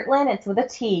Kirtland. It's with a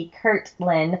T,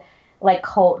 Kirtland, like,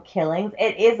 cult killings.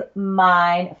 It is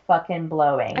mind fucking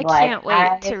blowing. I Like, can't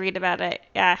wait to read about it.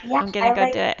 Yeah, yeah, I'm gonna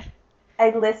go do it. I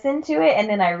listened to it and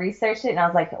then I researched it and I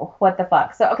was like, what the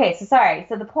fuck? So, okay, so sorry.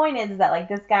 So the point is that like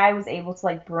this guy was able to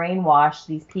like brainwash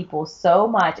these people so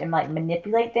much and like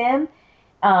manipulate them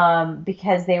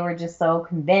because they were just so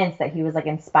convinced that he was like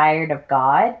inspired of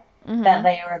God that Mhm.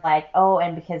 they were like, oh,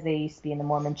 and because they used to be in the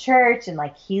Mormon church and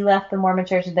like he left the Mormon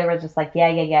church, and they were just like, yeah,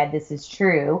 yeah, yeah, this is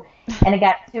true. And it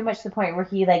got too much to the point where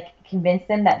he like convinced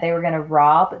them that they were gonna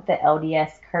rob the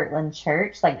LDS Kirtland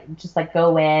church, like just like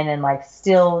go in and like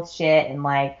steal shit and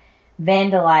like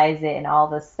vandalize it and all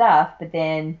this stuff. But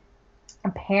then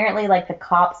apparently like the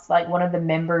cops, like one of the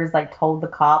members like told the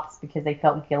cops because they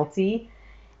felt guilty,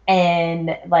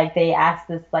 and like they asked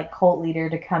this like cult leader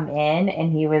to come in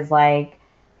and he was like,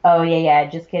 oh yeah, yeah,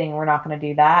 just kidding, we're not going to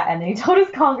do that. And then he told his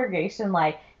congregation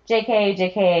like, JK,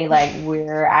 JK, like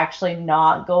we're actually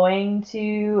not going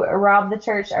to rob the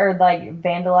church or like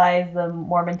vandalize the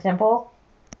Mormon temple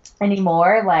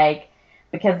anymore, like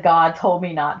because God told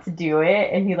me not to do it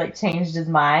and he like changed his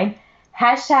mind.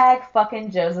 Hashtag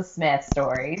fucking Joseph Smith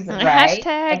stories, right?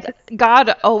 Hashtag Like this.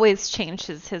 God always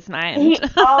changes his mind. He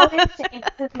always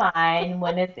changes his mind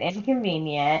when it's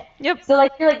inconvenient. Yep. So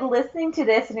like you're like listening to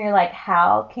this and you're like,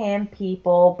 how can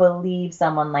people believe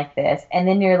someone like this? And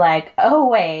then you're like, oh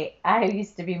wait, I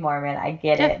used to be Mormon. I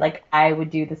get Yeah, it. Like I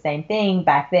would do the same thing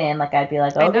back then. Like I'd be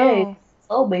like, I okay, know.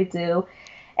 told me to.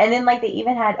 And then like they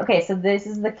even had okay, so this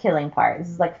is the killing part. This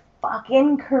is like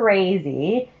fucking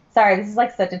crazy. Sorry, this is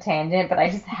like such a tangent, but I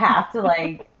just have to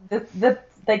like the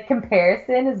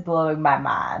comparison is blowing my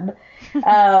mind.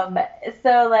 Um,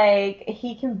 so like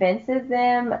he convinces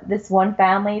them, this one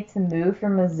family, to move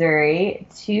from Missouri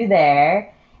to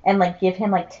there and like give him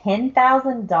like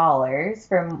 $10,000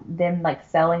 from them like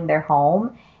selling their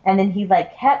home. And then he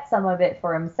like kept some of it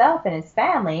for himself and his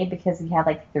family because he had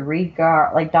like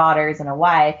like daughters and a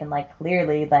wife and like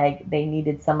clearly like they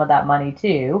needed some of that money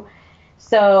too.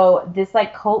 So this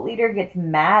like cult leader gets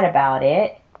mad about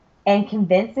it and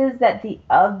convinces that the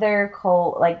other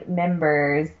cult like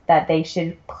members that they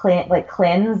should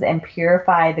cleanse and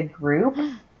purify the group,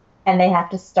 and they have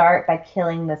to start by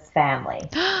killing this family.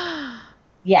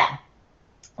 Yeah.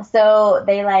 So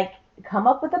they like come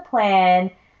up with a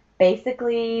plan.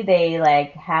 Basically, they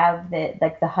like have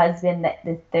the husband that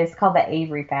there's called the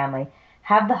Avery family.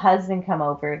 Have the husband come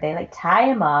over. They like tie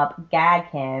him up, gag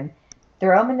him,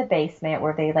 throw him in the basement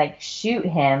where they like shoot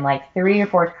him like 3 or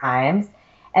 4 times,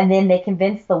 and then they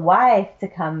convince the wife to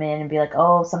come in and be like,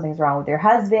 "Oh, something's wrong with your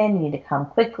husband. You need to come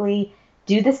quickly."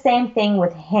 Do the same thing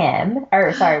with him,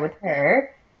 or sorry, with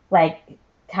her. Like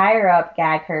tie her up,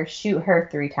 gag her, shoot her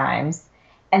 3 times,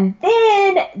 and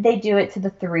then they do it to the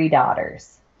 3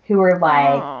 daughters, who are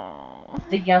like, Oh.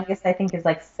 the youngest I think is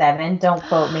like 7. Don't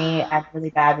quote me. I'm really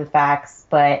bad with facts,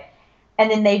 but and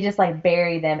then they just like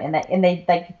bury them in that, and they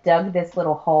like dug this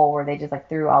little hole where they just like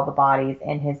threw all the bodies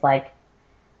in his like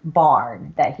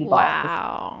barn that he bought.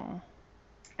 Wow.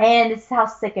 And this is how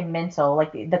sick and mental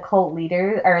like the cult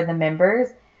leaders or the members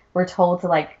were told to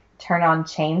like turn on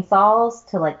chainsaws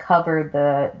to like cover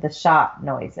the shot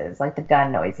noises, like the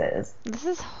gun noises. This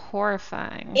is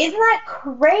horrifying. Isn't that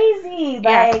crazy?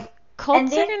 Yeah, Like, and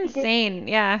cults then are he did, insane.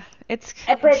 Yeah, it's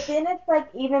but then it's like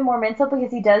even more mental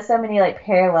because he does so many like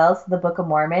parallels to the Book of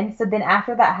Mormon. So then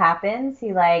after that happens,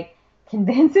 he like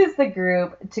convinces the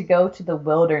group to go to the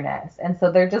wilderness, and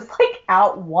so they're just like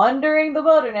out wandering the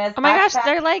wilderness. oh my gosh, Hashtag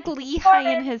they're like Lehi Mormon.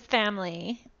 and his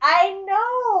family. I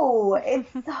know.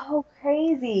 It's so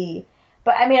crazy.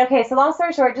 But I mean, okay, so long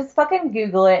story short, just fucking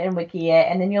Google it and Wiki it,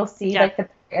 and then you'll see Yeah. like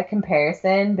a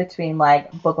comparison between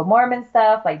like Book of Mormon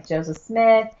stuff, like Joseph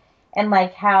Smith, and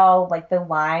like how like the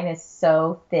line is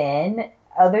so thin,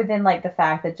 other than like the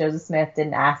fact that Joseph Smith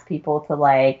didn't ask people to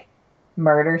like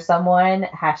murder someone.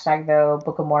 Hashtag though,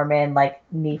 Book of Mormon, like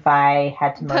Nephi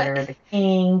had to But murder the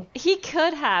king. he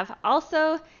could have.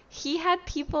 Also, he had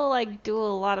people like do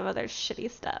a lot of other shitty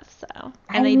stuff, so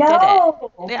I and they did it.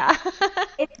 know. Yeah.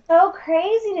 It's so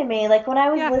crazy to me. Like when I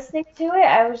was Yeah. listening to it,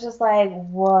 I was just like,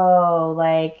 whoa,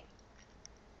 like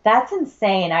that's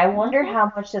insane. I wonder hmm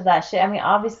how much of that shit. I mean,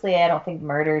 obviously, I don't think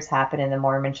murders happen in the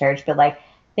Mormon church, but like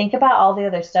think about all the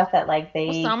other stuff that like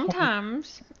Well, they can.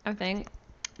 sometimes I think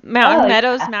Mountain Oh,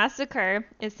 Meadows yeah. Massacre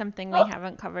is something we Oh,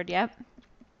 haven't covered yet.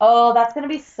 oh, that's gonna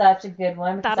be such a good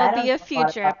one because That'll I don't be a know a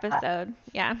lot future about that. episode.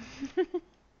 Yeah.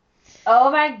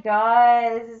 Oh my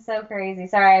God, this is so crazy.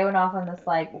 Sorry, I went off on this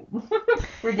like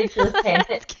ridiculous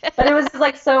tangent, That's but it good. was just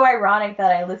like so ironic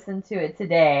that I listened to it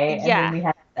today, and then Yeah. we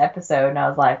had this episode, and I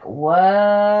was like,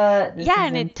 "What? This Yeah, is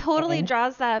and it totally insane."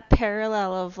 draws that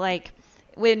parallel of like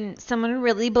when someone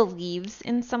really believes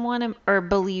in someone or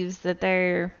believes that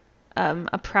they're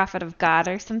a prophet of God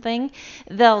or something,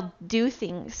 they'll do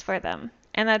things for them.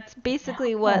 And that's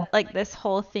basically what No. like this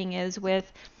whole thing is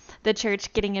with the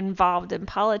church getting involved in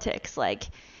politics. Like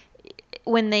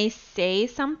when they say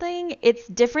something, it's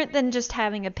different than just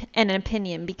having an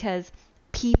opinion because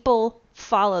people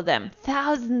follow them.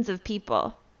 Thousands of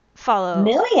people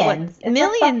follow what Millions. It's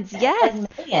like fucking millions, yes.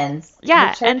 like millions. The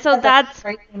Yeah, church and so has a that's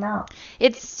crazy amount.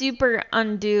 it's super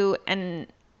undue and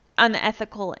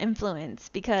unethical influence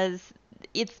because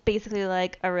it's basically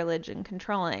like a religion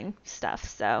controlling stuff.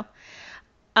 So,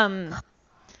 um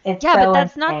It's yeah, but so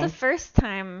that's not the insane. first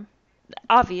time.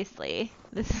 Obviously,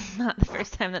 this is not the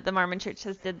first time that the Mormon Church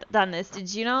has done this.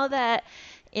 Did you know that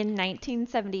in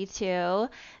 1972,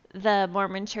 the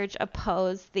Mormon Church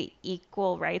opposed the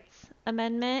Equal Rights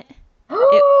Amendment?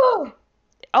 It,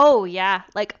 oh yeah,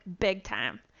 like big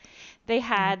time. They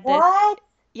had this, What?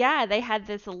 yeah, they had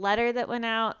this letter that went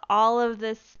out, all of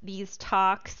these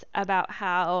talks about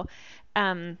how,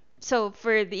 so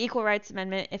for the Equal Rights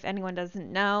Amendment, if anyone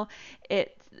doesn't know,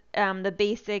 it's the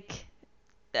basic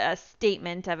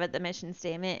statement of it, the mission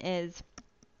statement is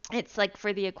it's like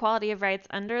for the equality of rights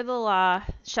under the law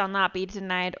shall not be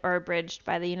denied or abridged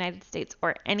by the United States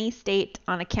or any state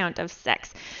on account of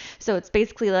sex. So it's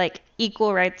basically like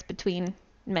equal rights between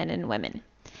men and women.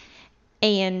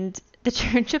 And the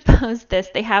church opposed this.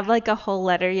 They have like a whole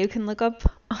letter you can look up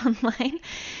online.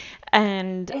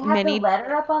 And They have the many,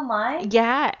 letter up online?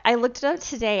 yeah, I looked it up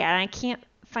today and I can't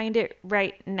find it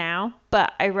right now,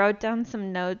 but I wrote down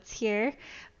some notes here.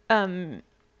 Um,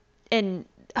 and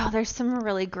oh, there's some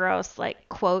really gross like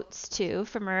quotes too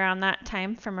from around that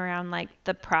time, from around like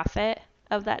the prophet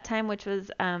of that time, which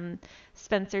was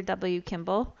Spencer W.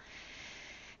 Kimball.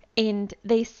 And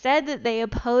they said that they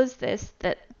opposed this,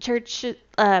 that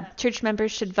church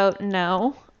members should vote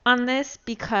no on this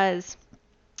because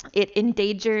it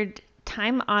endangered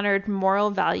time-honored moral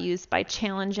values by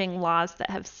challenging laws that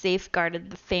have safeguarded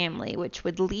the family, which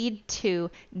would lead to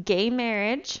gay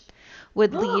marriage,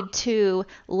 would lead to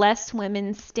less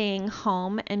women staying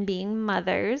home and being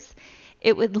mothers.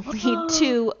 It would lead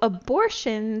to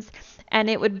abortions, and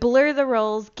it would blur the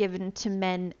roles given to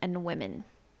men and women.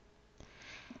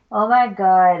 Oh my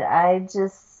God,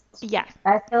 Yeah,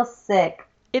 I feel sick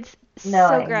it's so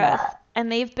knowing gross. that.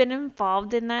 And they've been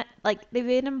involved in that, like, they've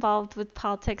been involved with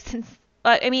politics since,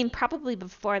 I mean, probably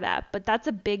before that, but that's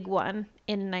a big one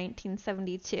in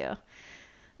 1972,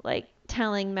 like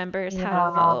telling members how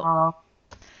to vote. No.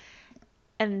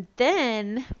 And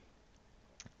then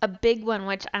a big one,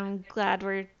 which I'm glad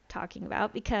we're talking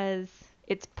about because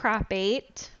it's Prop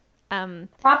 8.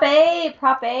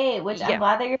 Prop 8, which I'm Yeah,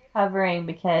 glad that you're covering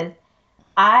because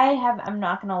I'm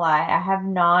not gonna lie, I have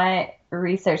not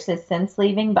researched this since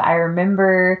leaving, but I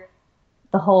remember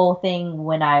the whole thing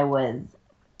when I was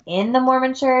in the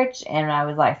Mormon church and I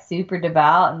was like super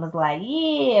devout and was like,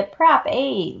 yeah, Prop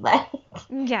 8. Like,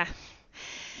 yeah,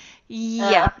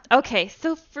 yeah. uh, Okay,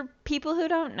 so for people who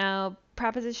don't know,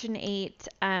 Proposition 8,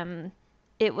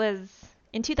 it was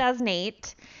in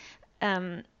 2008.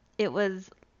 Um, it was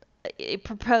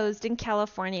proposed in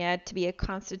California to be a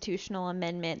constitutional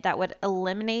amendment that would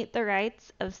eliminate the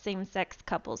rights of same-sex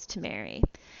couples to marry.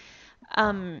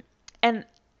 Um, and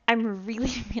I'm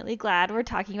really, really glad we're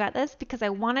talking about this because I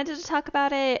wanted to talk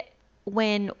about it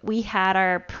when we had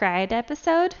our Pride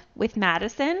episode with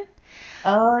Madison.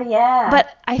 oh yeah.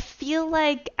 But I feel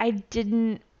like I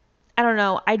don't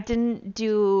know, I didn't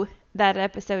do that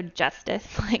episode justice.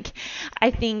 Like,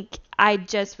 I think I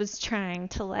just was trying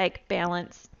to like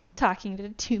balance talking to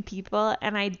two people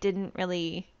and I didn't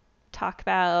really talk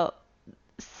about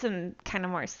some kind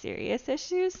of more serious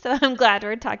issues. So I'm glad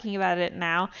we're talking about it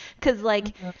now because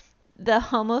like Mhm. the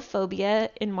homophobia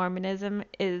in Mormonism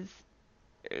is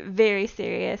very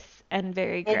serious and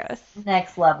very It's gross.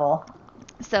 next level.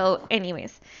 So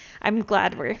anyways, I'm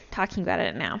glad we're talking about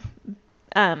it now.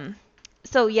 Um,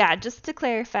 so yeah, just to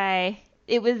clarify,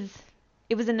 it was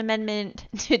it was an amendment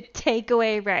to take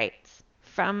away rights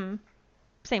from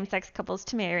same-sex couples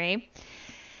to marry.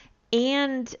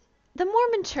 And the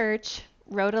Mormon Church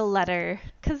wrote a letter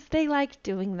because they like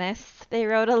doing this. They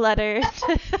wrote a letter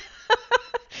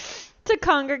to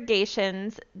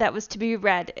congregations that was to be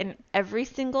read in every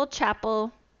single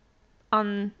chapel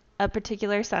on a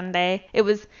particular Sunday. It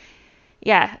was,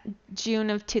 yeah, June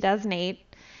of 2008.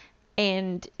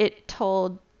 And it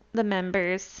told the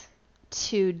members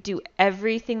to do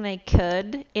everything they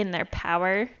could in their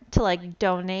power to like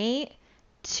donate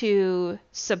to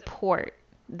support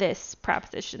this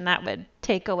proposition that would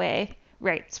take away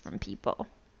rights from people.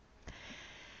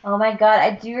 Oh my God,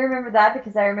 I do remember that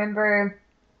because I remember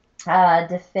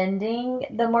defending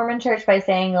the Mormon church by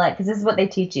saying, like, because this is what they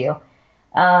teach you.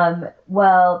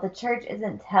 Well, the church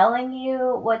isn't telling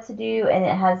you what to do, and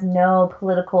it has no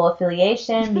political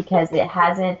affiliation because it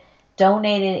hasn't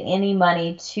donated any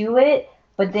money to it.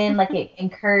 But then, like, it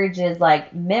encourages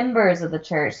like members of the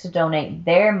church to donate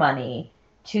their money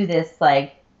to this,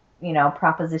 like,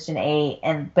 Proposition 8,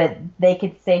 and but they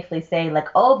could safely say like,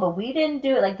 oh, but we didn't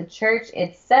do it. Like the church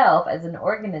itself as an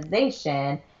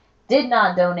organization did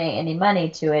not donate any money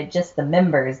to it, just the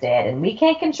members did, and we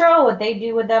can't control what they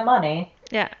do with that money.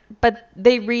 Yeah, but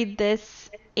they read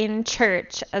this in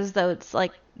church as though it's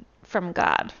like from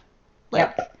God.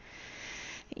 Like, Yep.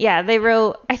 yeah, they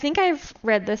wrote, I think I've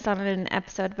read this on an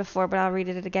episode before, but I'll read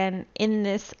it again. In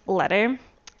this letter,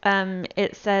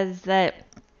 it says that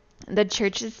the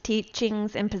church's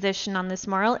teachings and position on this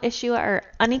moral issue are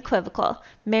unequivocal.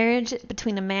 Marriage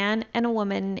between a man and a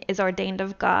woman is ordained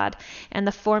of God, and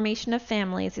the formation of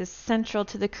families is central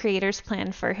to the Creator's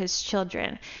plan for his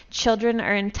children. Children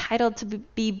are entitled to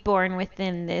be born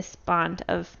within this bond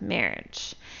of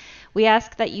marriage. We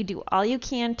ask that you do all you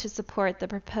can to support the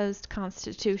proposed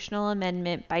constitutional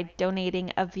amendment by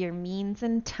donating of your means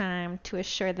and time to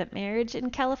assure that marriage in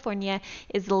California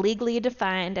is legally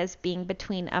defined as being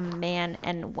between a man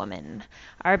and woman.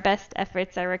 Our best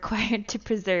efforts are required to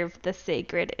preserve the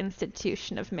sacred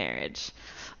institution of marriage.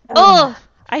 Ugh, Oh,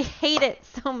 I hate it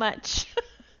so much.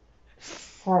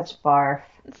 such barf.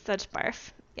 Such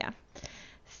barf. Yeah.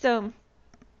 So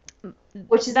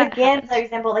Which is that again, happened. for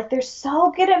example, like they're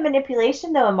so good at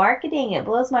manipulation though in marketing. It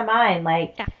blows my mind.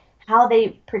 Like Yeah. how they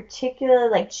particularly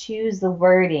like choose the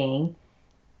wording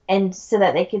and so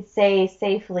that they could say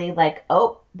safely like,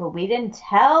 oh, but we didn't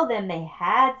tell them they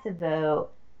had to vote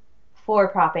for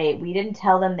Prop 8. We didn't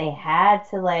tell them they had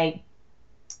to like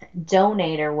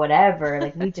donate or whatever.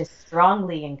 Like we just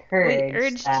strongly We encourage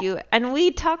urged that. you, and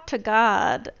we talked to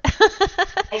God.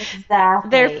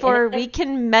 Exactly. And Therefore, we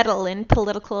can meddle in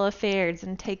political affairs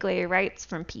and take away rights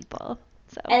from people.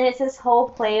 So, it's this whole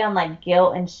play on like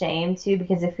guilt and shame too,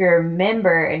 because if you're a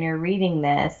member and you're reading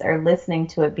this or listening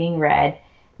to it being read,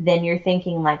 then you're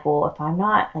thinking like, well, if I'm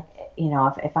not like,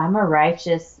 if I'm a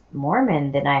righteous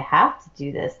Mormon, then I have to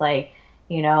do this. Like,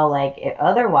 like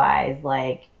otherwise,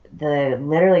 like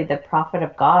literally the prophet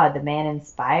of God, the man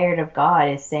inspired of God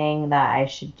is saying that I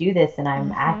should do this and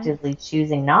I'm mhm. actively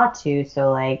choosing not to.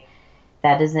 So like,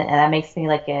 that makes me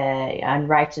like a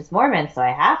unrighteous Mormon, so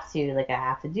I have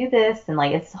to do this, and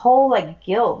like it's whole like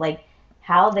guilt, like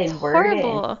how It's they word it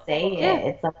and horrible. say Yeah. it.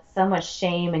 It's like so much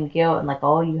shame and guilt, and like,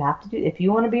 oh, you have to do, if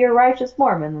you want to be a righteous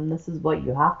Mormon, then this is what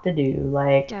you have to do.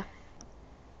 Like, Yeah.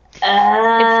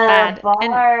 It's bad.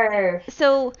 And barf.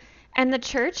 so, and the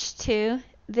church too,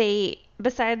 they,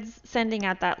 besides sending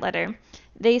out that letter,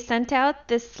 they sent out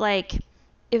this like,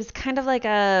 it was kind of like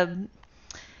a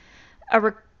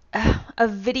a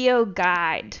video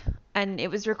guide, and it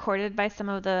was recorded by some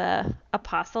of the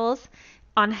apostles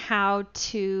on how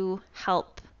to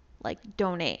help, like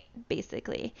donate.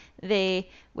 Basically, they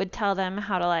would tell them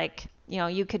how to, like,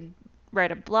 you could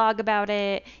write a blog about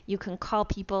it, you can call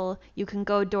people, you can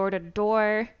go door to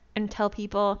door and tell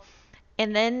people.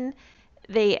 And then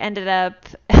they ended up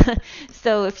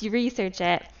so if you research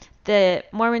it, the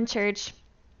Mormon church,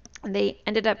 they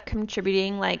ended up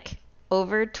contributing like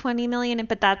over 20 million,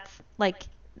 but that's like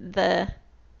the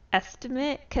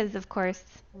estimate, because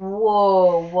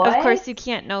Whoa, of what? course you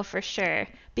can't know for sure,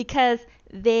 because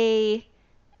they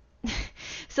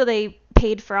so they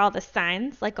paid for all the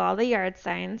signs, like all the yard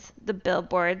signs, the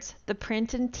billboards, the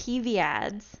print and TV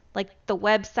ads, like the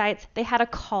websites. They had a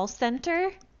call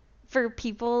center for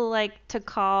people, like, to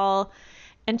call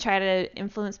and try to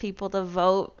influence people to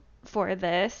vote for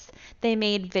this. They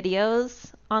made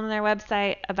videos on their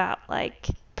website about, like,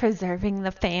 preserving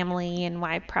the family and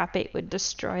why Prop 8 would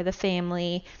destroy the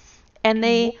family. And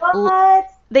What?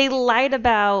 they lied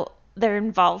about their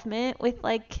involvement with,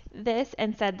 like, this,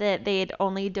 and said that they had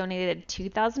only donated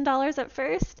 $2,000 at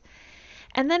first.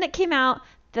 And then it came out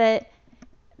that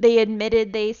they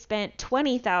admitted they spent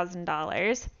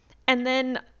 $20,000. And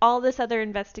then all this other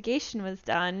investigation was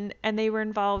done, and they were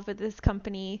involved with this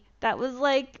company that was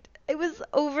like, it was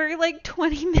over like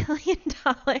 $20 million.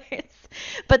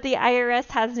 But the IRS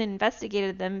hasn't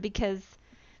investigated them because,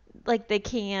 like, they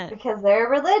can't. Because they're a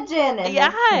religion and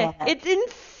Yeah, they can't. it's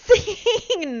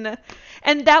insane.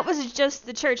 And that was just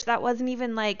the church. That wasn't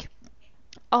even like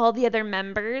all the other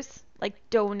members, like,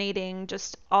 donating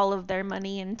just all of their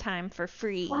money and time for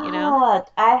free.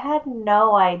 Fuck, I had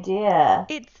no idea.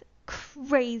 It's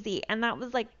crazy. And that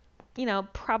was like,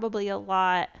 probably a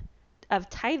lot of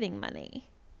tithing money.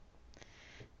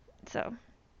 So,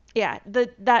 yeah,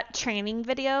 that training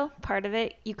video, part of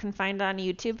it, you can find on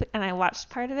YouTube, and I watched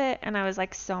part of it, and I was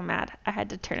like so mad. I had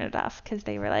to turn it off because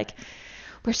they were like,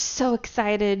 "We're so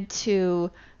excited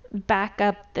to back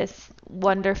up this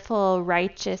wonderful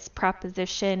righteous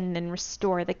proposition and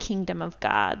restore the kingdom of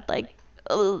God." Like,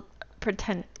 ugh,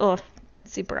 pretend, oh,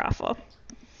 super awful.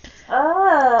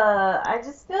 I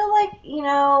just feel like,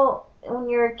 when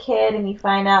you're a kid and you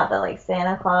find out that like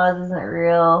Santa Claus isn't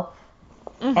real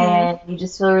Mhm. and you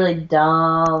just feel really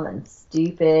dumb and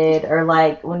stupid, or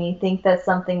like when you think that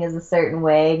something is a certain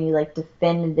way and you like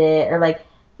defended it, or like,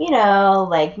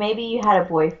 like maybe you had a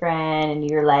boyfriend and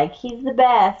you're like, he's the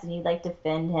best, and you like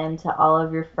defend him to all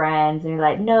of your friends, and you're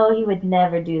like, no, he would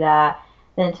never do that.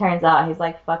 Then it turns out he's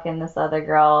like fucking this other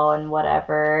girl and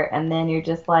whatever, and then you're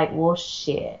just like, well,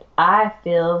 shit, I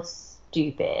feel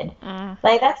stupid. Mm.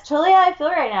 Like that's totally how I feel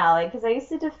right now. Like, because I used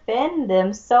to defend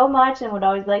them so much and would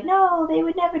always be like, no, they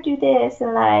would never do this,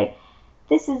 and like,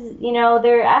 this is,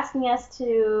 they're asking us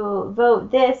to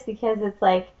vote this because it's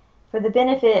like for the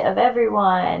benefit of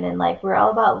everyone, and like we're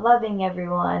all about loving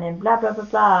everyone and blah blah blah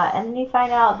blah. And then you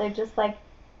find out they're just like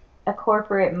a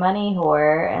corporate money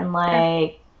whore, and Yeah.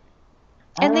 like,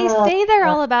 And they uh, say they're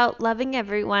all about loving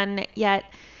everyone, yet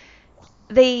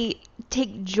they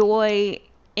take joy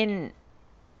in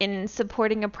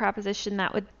supporting a proposition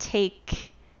that would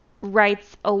take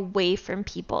rights away from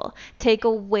people, take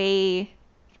away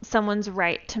someone's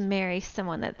right to marry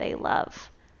someone that they love.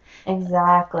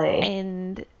 exactly.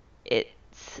 And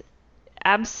it's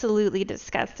absolutely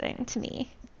disgusting to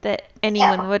me that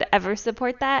Yeah. anyone would ever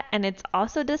support that. And it's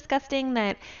also disgusting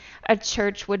that a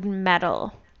church would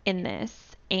meddle in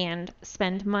this and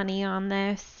spend money on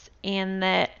this, and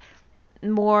that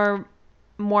more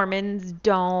Mormons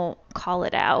don't call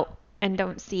it out and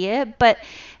don't see it. But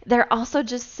they're also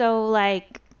just so,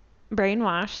 like,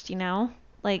 brainwashed.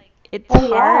 Like, It's Oh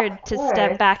yeah, hard of to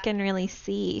step course. back and really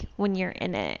see when you're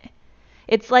in it.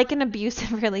 It's like an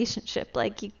abusive relationship.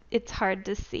 Like it's hard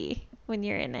to see when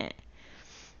you're in it.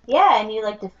 Yeah, and you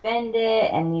like defend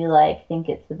it and you like think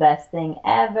it's the best thing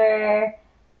ever.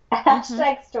 Mhm.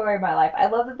 Hashtag story of my life. I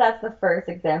love that that's the first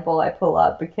example I pull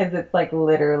up because it's like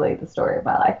literally the story of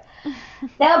my life.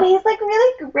 No, but he's like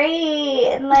really great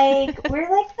and like we're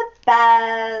like the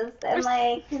best We're and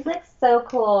like he's like so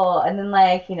cool. And then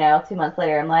like, 2 months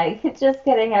later I'm like, just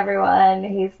kidding everyone.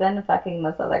 He's been fucking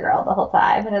this other girl the whole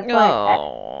time. And it's like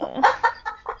Oh.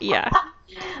 Yeah.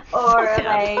 So or sad.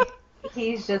 like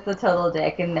he's just a total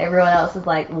dick and everyone else is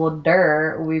like, well,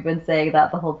 we've been saying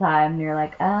that the whole time. And you're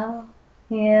like, oh,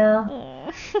 yeah.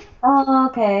 Oh. Oh,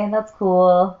 okay, that's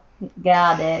cool.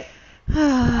 Got it.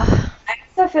 I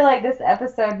also feel like this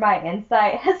episode, my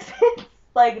insight has been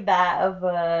like that of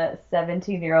a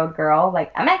 17-year-old girl.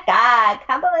 Like, oh my God,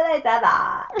 can't believe I said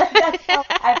that. Like, that's how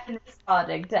I've been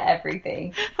responding to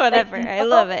everything. Like, Whatever. I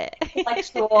love no it.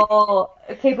 intellectual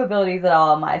capabilities at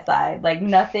all on my side. Like,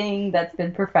 nothing that's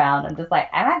been profound. I'm just like,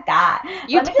 oh my God,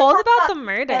 You let me just told talk about about the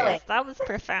murders. feelings. That was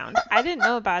profound. I didn't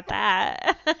know about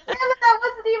that. Yeah, but that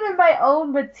wasn't even my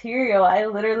own material. I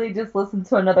literally just listened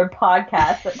to another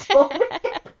podcast that told me.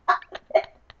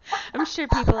 I'm sure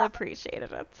people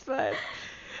appreciated it. But,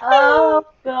 Oh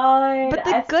God, but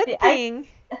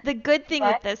the good thing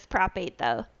with what? this Prop 8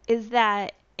 though is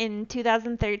that in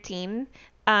 2013,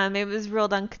 it was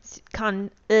ruled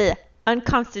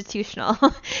unconstitutional,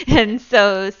 and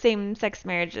so same-sex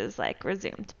marriages like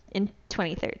resumed in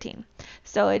 2013.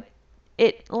 So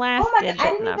it Oh my God, lasted I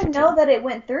but didn't not for even too know long. that it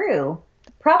went through.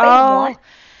 Prop 8 won. Oh,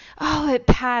 oh, it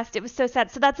passed. It was so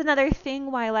sad. So that's another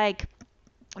thing why like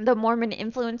the Mormon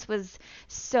influence was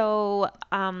so,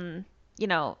 you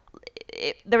know,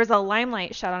 there was a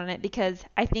limelight shot on it because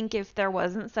I think if there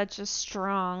wasn't such a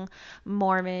strong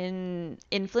Mormon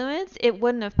influence, it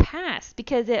wouldn't have passed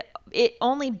because it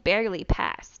only barely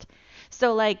passed.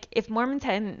 So like if Mormons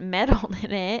hadn't meddled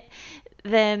in it,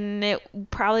 then it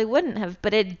probably wouldn't have,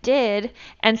 but it did,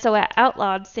 and so it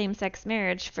outlawed same-sex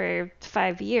marriage for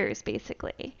 5 years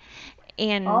basically.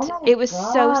 Oh And my it was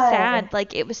so God. sad,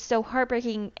 like it was so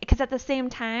heartbreaking because at the same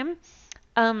time,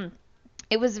 um,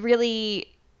 it was really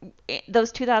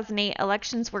those 2008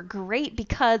 elections were great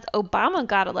because Obama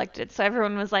got elected, so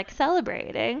everyone was like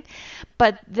celebrating.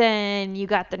 But then you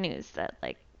got the news that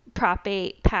like Prop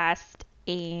 8 passed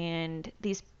and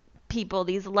these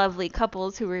lovely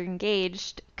couples who were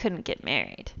engaged couldn't get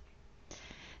married.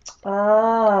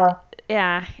 Oh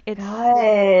Yeah,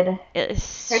 God. it's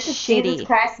Church of Jesus shitty.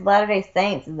 Christ of Latter-day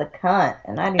Saints is a cunt,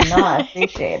 and I do not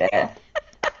appreciate it.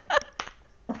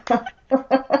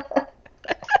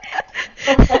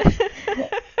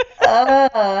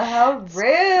 How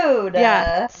rude.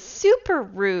 Yeah, super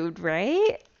rude,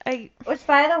 right? I Which,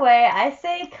 by the way, I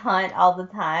say cunt all the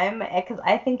time because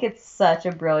I think it's such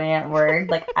a brilliant word.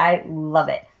 Like, I love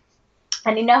it.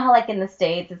 And you know how, like, in the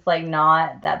States, it's, like,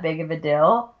 not that big of a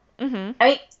deal? mhm. I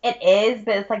mean, it is,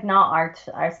 but it's, like, not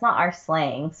it's not our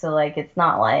slang. So, like, it's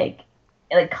not like,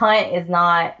 cunt is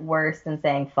not worse than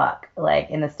saying fuck, like,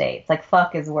 in the States. Like,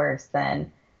 fuck is worse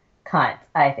than cunt,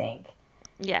 I think.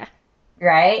 Yeah.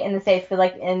 Right? In the States, but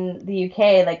like in the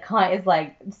UK, like cunt is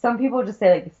like some people just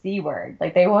say like the C word.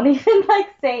 Like they won't even like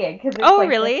say it because it's Oh, like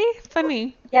really?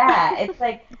 Funny. yeah, it's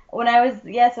like when I was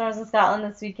in Scotland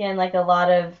this weekend, like a lot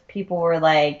of people were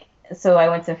like so I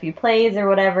went to a few plays or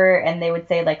whatever and they would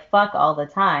say like fuck all the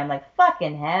time, like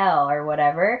fucking hell or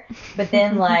whatever. But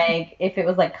then like if it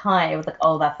was like cunt, it was like,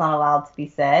 oh, that's not allowed to be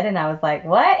said. And I was like,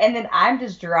 what? And then I'm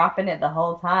just dropping it the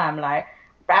whole time, like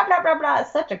blah blah blah blah,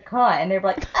 it's such a cunt. And they're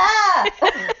like, ah,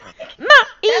 My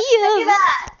don't say ears.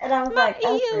 that. And I was My like,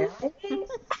 oh ears. really?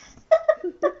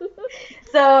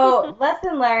 So,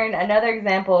 lesson learned, another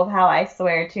example of how I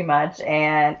swear too much.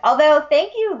 And although,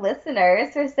 thank you,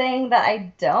 listeners, for saying that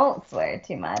I don't swear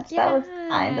too much. That was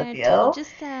kind of Yeah, told you. you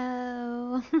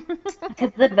so.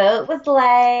 Because the vote was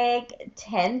like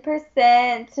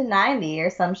 10% to 90 or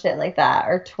some shit like that,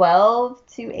 or 12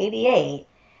 to 88.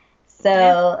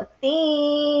 Yeah, So,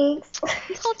 thanks.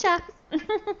 told ya.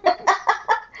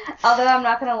 Although I'm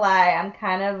not gonna lie, I'm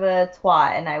kind of a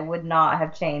twat and I would not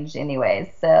have changed anyways.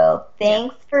 So Yeah.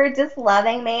 thanks for just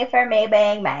loving me for me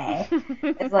being me,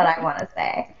 is what I want to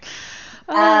say.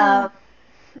 Oh, Um,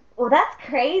 well, that's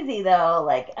crazy though.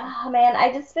 Like, oh man,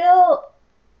 I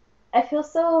feel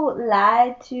so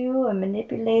lied to and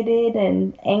manipulated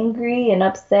and angry and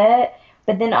upset.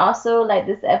 But then also like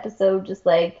this episode just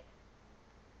like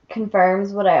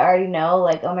confirms what I already know.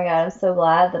 Like, oh my God, I'm so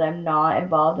glad that I'm not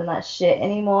involved in that shit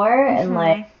anymore. And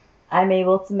like, mhm. I'm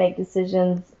able to make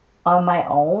decisions on my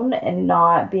own and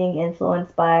not being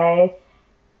influenced by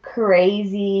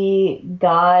crazy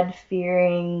God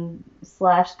fearing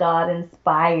slash God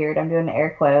inspired, I'm doing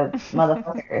air quotes,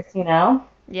 motherfuckers, you know?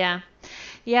 Yeah.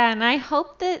 Yeah, and I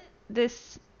hope that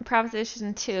this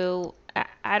Proposition 2,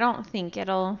 I don't think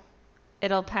it'll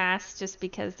pass just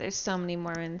because there's so many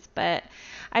Mormons, but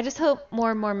I just hope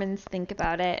more Mormons think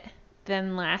about it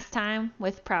than last time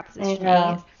with I Proposition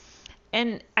 8. know.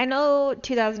 And I know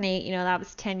 2008, that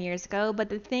was 10 years ago, but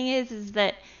the thing is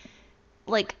that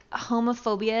like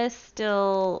homophobia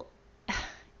still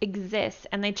exists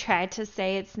and they try to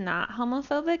say it's not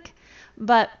homophobic,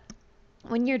 but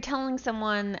when you're telling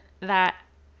someone that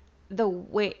the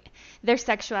way their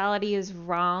sexuality is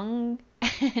wrong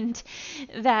and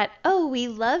that, oh, we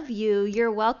love you,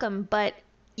 you're welcome, but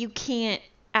you can't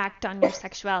act on your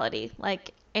sexuality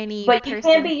like any But you can't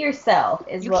person. be yourself,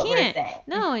 is You what we're can't. saying.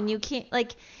 No, and you can't,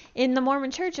 like, in the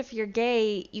Mormon church, if you're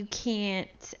gay, you can't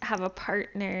have a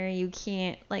partner, you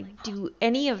can't, like, do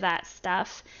any of that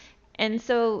stuff. And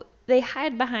so they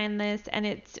hide behind this, and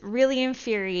it's really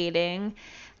infuriating.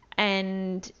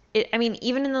 And I mean,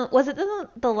 even in was it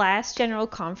the last general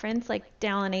conference, like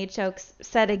Dallin H. Oaks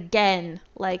said again,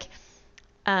 like,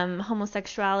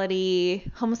 homosexual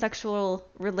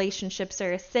relationships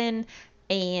are a sin,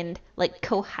 and like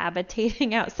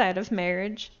cohabitating outside of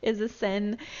marriage is a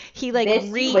sin. He like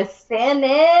Bitch, you was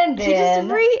standing he just then.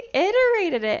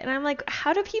 reiterated it, and I'm like,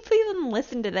 how do people even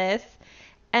listen to this?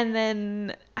 And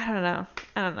then I don't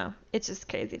know. It's just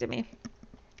crazy to me.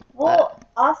 But Well,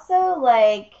 also,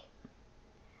 like,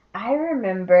 I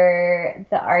remember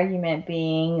the argument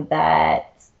being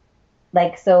that,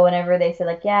 like, so whenever they said,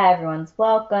 like, yeah, everyone's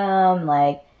welcome,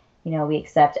 like, we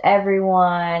accept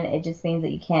everyone, it just means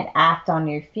that you can't act on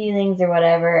your feelings or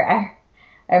whatever.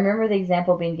 I remember the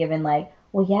example being given, like,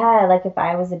 well, yeah, like, if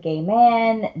I was a gay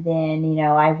man, then,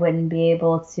 I wouldn't be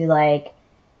able to, like,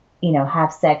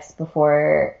 have sex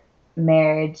before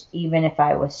marriage, even if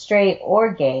I was straight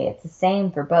or gay. It's the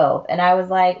same for both. And I was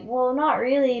like, well, not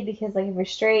really, because like if you're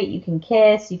straight, you can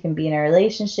kiss, you can be in a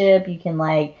relationship, you can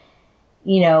like,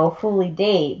 fully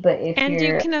date. But if and you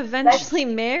you're can sex, eventually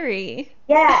marry.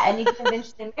 yeah, and you can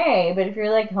eventually marry. But if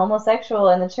you're like homosexual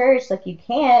in the church, like you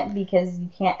can't because you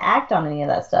can't act on any of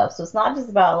that stuff. So it's not just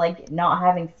about like not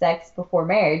having sex before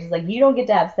marriage. It's like you don't get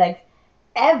to have sex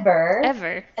ever,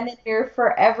 Ever. and then you're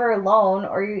forever alone,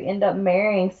 or you end up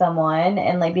marrying someone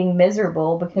and like being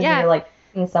miserable because Yeah. you're like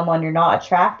seeing someone you're not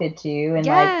attracted to, and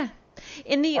like, Yeah.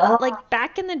 In the ugh, like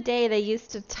back in the day they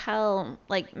used to tell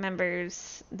like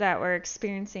members that were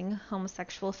experiencing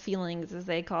homosexual feelings as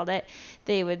they called it,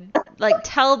 they would like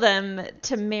tell them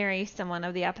to marry someone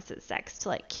of the opposite sex to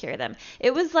like cure them.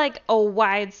 It was like a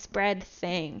widespread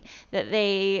thing that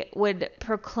they would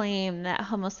proclaim that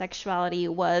homosexuality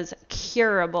was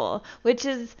curable, which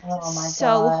is oh my so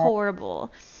God.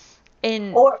 horrible.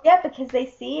 And Or yeah, because they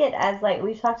see it as like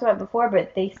we've talked about before,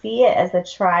 but they see it as a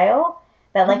trial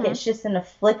that like mhm. it's just an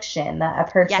affliction that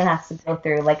a person has to Yes. go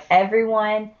through. Like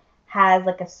everyone has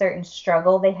like a certain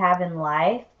struggle they have in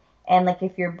life, and like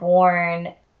if you're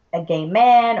born a gay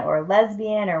man or a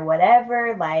lesbian or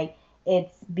whatever, like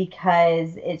it's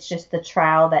because it's just the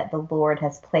trial that the Lord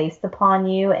has placed upon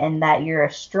you, and that you're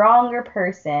a stronger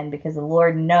person because the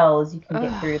Lord knows you can get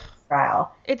Ugh. through this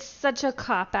trial. It's such a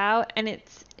cop out, and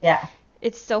Yeah.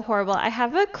 it's so horrible. I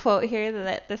have a quote here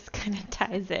that this kind of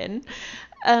ties in.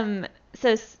 Um,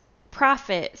 says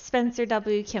Prophet Spencer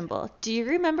W. Kimball. Do you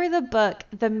remember the book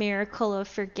The Miracle of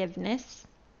Forgiveness?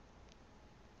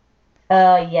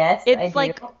 Yes, I It's do.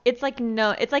 like it's like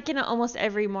no, it's like in almost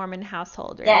every Mormon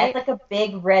household, Yeah, it's right? like a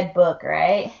big red book,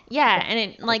 right? It's Yeah, like and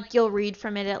it like you'll read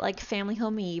from it at like family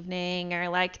home evening or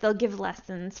like they'll give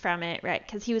lessons from it, right?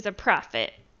 Because he was a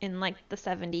prophet in like the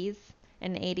 70s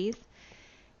and 80s.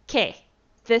 Okay,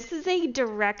 this is a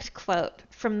direct quote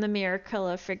from The Miracle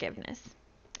of Forgiveness.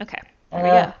 Okay, here we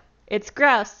go. uh, It's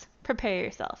gross. Prepare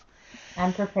yourself.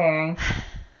 I'm preparing.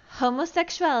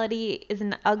 Homosexuality is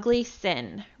an ugly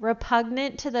sin,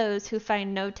 repugnant to those who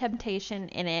find no temptation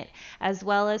in it, as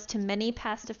well as to many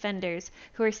past offenders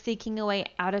who are seeking a way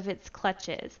out of its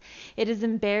clutches. It is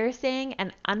embarrassing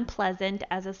and unpleasant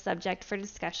as a subject for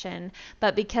discussion,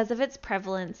 but because of its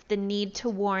prevalence, the need to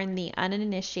warn the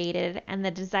uninitiated, and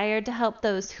the desire to help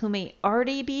those who may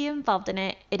already be involved in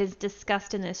it, it is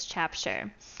discussed in this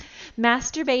chapter.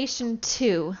 Masturbation,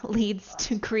 too, leads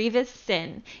to grievous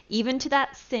sin, even to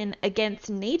that sin against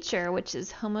nature, which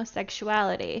is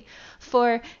homosexuality.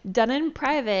 For, done in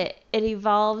private, it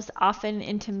evolves often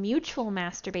into mutual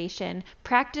masturbation,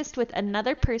 practiced with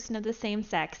another person of the same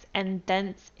sex, and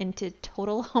thence into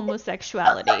total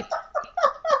homosexuality.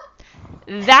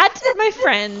 That, my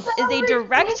friends, So is a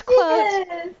direct quote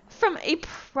ridiculous. from a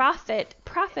prophet,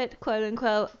 quote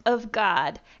unquote, of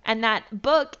God. And that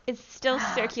book is still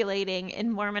circulating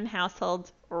in Mormon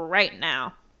households right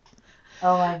now.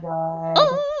 Oh my god.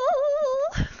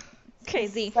 Oh, This is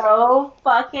crazy. so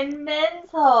fucking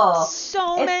mental.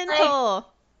 So It's like,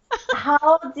 mental.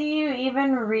 how do you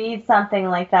even read something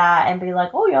like that and be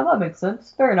like, oh yeah, that makes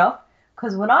sense. Fair enough.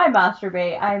 Because when I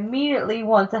masturbate, I immediately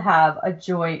want to have a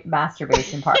joint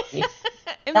masturbation party.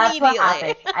 That's what Immediately.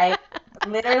 happens. I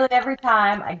literally every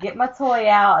time I get my toy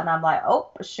out and I'm like, oh,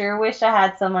 sure wish I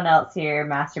had someone else here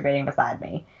masturbating beside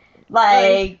me. Oy.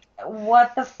 Like,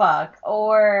 what the fuck?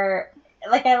 Or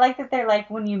like I like that they're like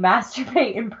when you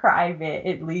masturbate in private,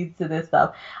 it leads to this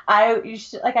stuff. I wish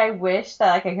that like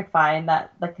I could find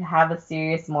that like to have a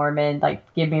serious Mormon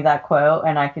like give me that quote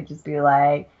and I could just be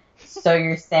like, so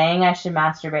you're saying I should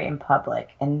masturbate in public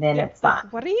and then Yeah, it's like,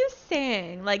 fine. what are you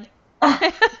saying? Like,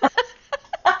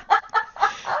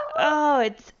 oh,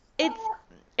 it's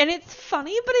and it's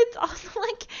funny, but it's also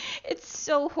like it's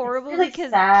so It's horrible really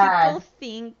because people sad.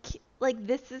 think like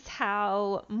this is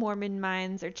how Mormon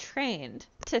minds are trained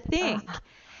to Oh think. my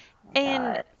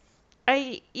And God.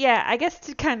 I guess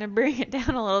to kind of bring it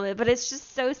down a little bit, but it's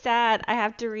just so sad. I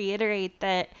have to reiterate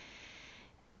that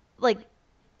like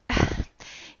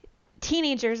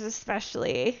teenagers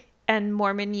especially and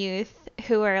Mormon youth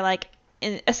who are like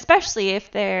especially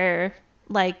if they're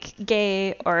like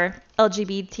gay or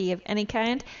LGBT of any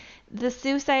kind, the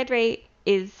suicide rate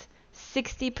is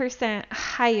 60%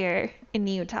 higher in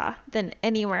Utah than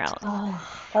anywhere else.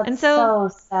 Oh, And that's so so you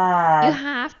sad.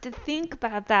 have to think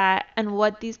about that and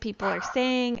what these people are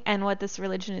saying and what this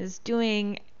religion is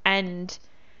doing and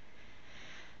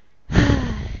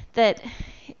that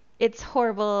it's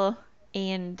horrible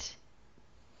and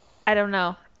I don't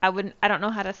know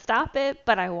how to stop it,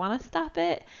 but I want to stop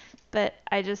it. But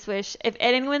I just wish if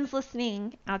anyone's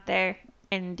listening out there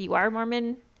and you are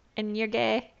Mormon and you're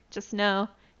gay, just know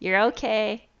you're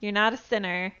okay. You're not a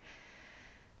sinner.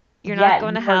 You're not Yeah,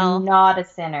 going to you are hell. not a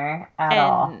sinner at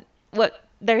all. And what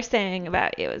they're saying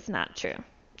about you is not true.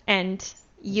 And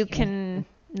you can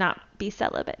not be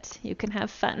celibate. You can have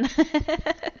fun.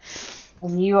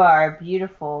 And you are a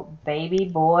beautiful baby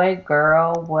boy,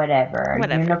 girl, whatever,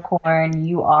 Whatever. unicorn,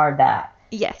 you are that.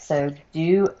 Yes. So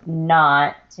do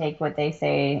not take what they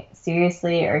say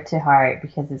seriously or to heart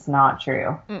because it's not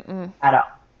true Mm-mm. at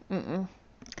all. Mm-mm.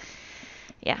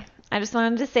 Yeah, I just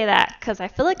wanted to say that because I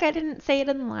feel like I didn't say it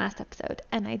in the last episode,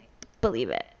 and I believe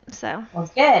it. So, Well,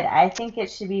 good. I think it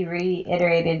should be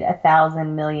reiterated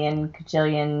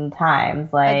 1,000,000,000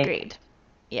 times. Like, agreed.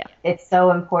 Yeah. it's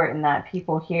so important that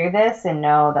people hear this and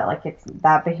know that like it's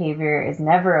that behavior is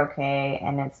never okay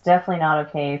and it's definitely not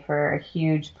okay for a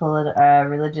huge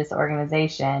religious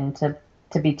organization to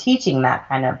be teaching that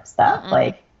kind of stuff Mm-mm.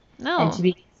 like and to No.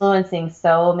 be influencing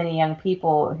so many young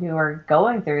people who are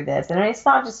going through this and it's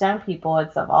not just young people,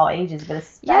 it's of all ages, but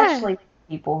Yeah. especially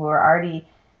people who are already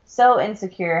so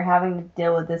insecure having to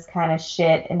deal with this kind of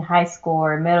shit in high school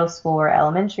or middle school or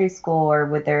elementary school or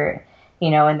with their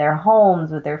in their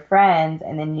homes with their friends,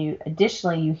 and then you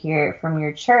additionally you hear it from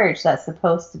your church that's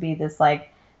supposed to be this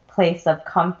like place of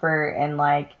comfort and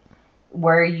like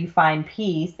where you find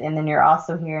peace, and then you're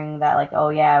also hearing that like, oh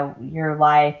yeah, your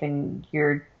life and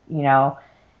your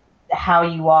how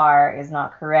you are is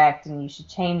not correct and you should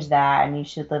change that and you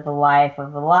should live a life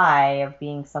of a lie of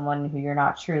being someone who you're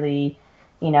not truly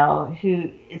who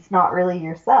it's not really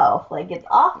yourself. Like it's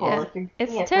awful. Yeah. Like you're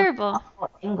getting It's it from terrible. awful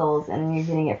angles and you're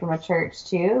getting it from a church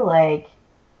too. Like,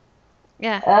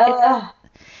 Yeah. uh,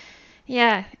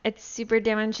 It's super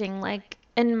damaging. Like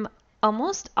in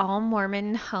almost all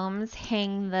Mormon homes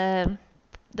hang the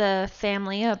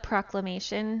family a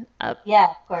proclamation up,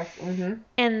 yeah, of course. Mhm.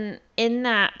 and in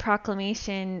that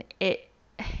proclamation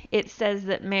it says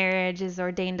that marriage is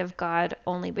ordained of God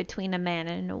only between a man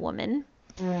and a woman,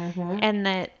 Mhm. and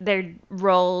that their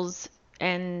roles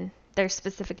and their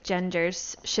specific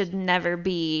genders should never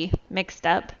be mixed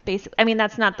up. Basically, I mean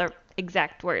that's not the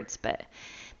exact words, but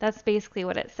that's basically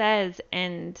what it says.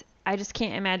 And I just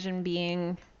can't imagine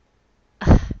being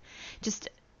just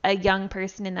a young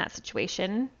person in that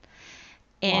situation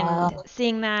and Wow.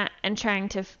 seeing that and trying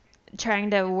to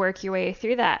work your way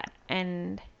through that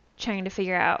and trying to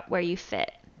figure out where you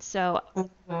fit. So,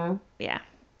 Mhm. yeah,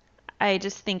 I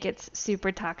just think it's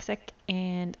super toxic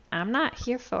and I'm not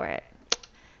here for it.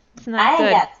 It's not I ain't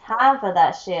good. got time for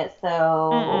that shit.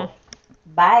 Mm-mm. So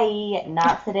bye.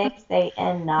 Not today,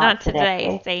 Satan. Not Not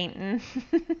today, today. Satan.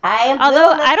 I am Although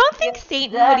doing I this don't think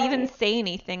Satan would even today. say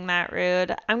anything that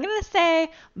rude. I'm going to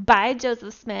say bye,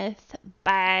 Joseph Smith.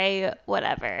 Bye,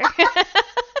 whatever.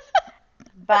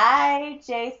 Bye,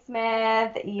 Jay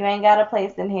Smith. You ain't got a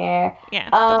place in here. Yeah.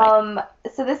 Bye-bye.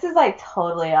 So this is like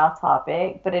totally off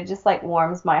topic, but it just like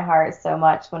warms my heart so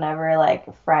much whenever like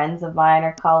friends of mine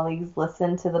or colleagues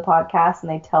listen to the podcast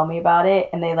and they tell me about it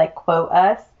and they like quote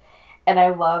us. And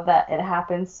I love that it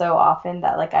happens so often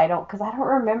that like because I don't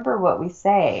remember what we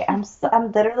say. I'm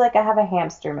literally like I have a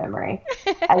hamster memory.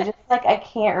 I just like I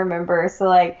can't remember. So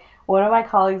like one of my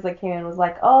colleagues like came in and was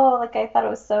like, "Oh, like I thought it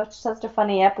was such a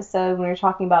funny episode when we were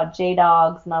talking about J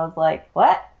Dogs," and I was like,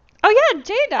 "What?" Oh yeah,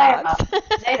 J-Dogs.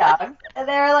 J Dogs, and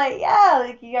they were like, "Yeah,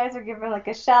 like you guys are giving like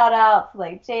a shout out to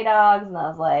like J Dogs," and I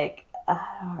was like, I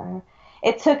don't know.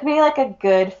 It took me like a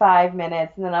good 5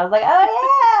 minutes, and then I was like, "Oh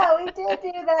yeah, we did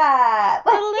do that."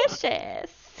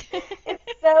 Delicious.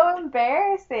 It's so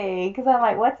embarrassing because I'm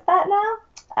like, "What's that now?"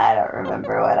 I don't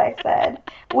remember what I said,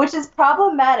 which is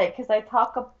problematic because I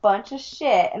talk a bunch of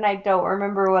shit and I don't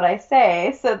remember what I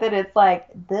say. So that it's like,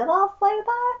 did I say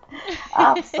that?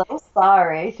 I'm so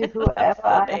sorry to whoever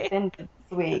I offended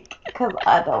this week because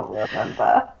I don't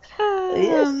remember.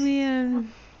 Oh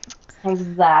man.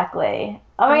 Exactly.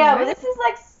 Oh my God, well, this has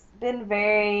like been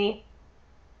very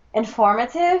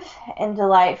informative and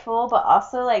delightful, but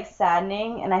also like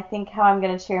saddening. And I think how I'm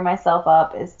gonna cheer myself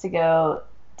up is to go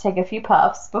take a few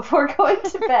puffs before going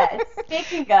to bed.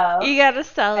 Speaking of, you gotta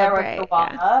celebrate.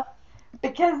 Yeah.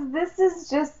 Because this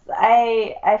is just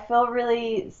I feel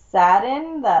really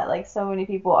saddened that like so many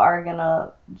people are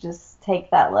gonna just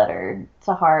take that letter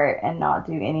to heart and not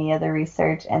do any other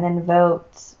research and then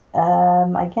vote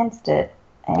against it.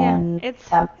 And yeah,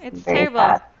 it's terrible.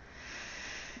 Sad.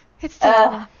 It's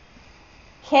terrible.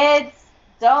 Kids,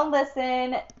 don't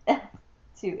listen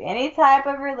to any type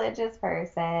of religious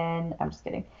person. I'm just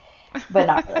kidding. But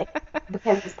not really.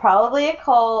 Because it's probably a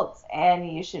cult and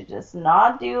you should just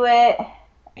not do it.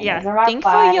 Yeah, think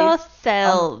for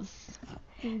yourselves.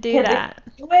 Do that.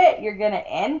 If you do it, you're going to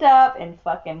end up in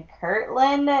fucking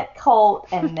Kirtland cult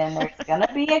and then there's going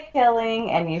to be a killing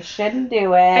and you shouldn't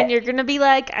do it. And you're going to be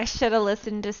like, I should have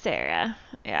listened to Sarah.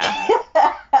 Yeah.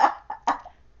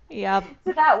 Yep.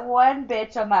 To that one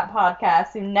bitch on that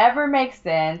podcast who never makes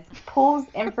sense, pulls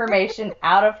information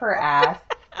out of her ass,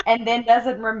 and then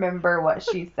doesn't remember what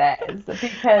she says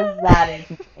because that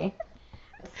is me.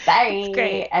 Sorry.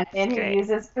 Great. And then he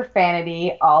uses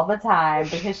profanity all the time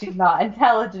because she's not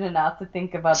intelligent enough to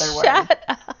think of other words. Shut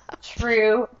up.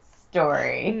 True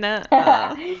story. No.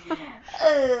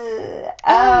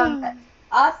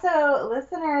 Also,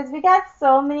 listeners, we got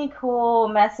so many cool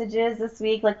messages this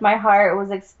week. Like, my heart was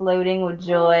exploding with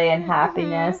joy and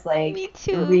happiness. Like, me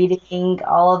too. Reading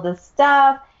all of this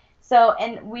stuff. So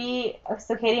Katie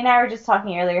and I were just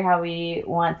talking earlier how we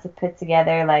want to put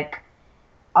together, like,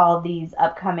 all these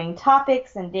upcoming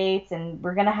topics and dates, and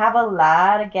we're going to have a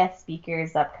lot of guest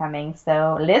speakers upcoming.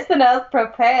 So, listeners,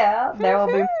 prepare. There will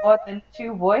be more than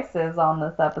 2 voices on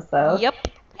this episode. Yep.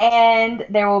 And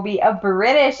there will be a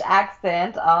British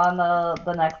accent on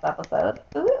the next episode.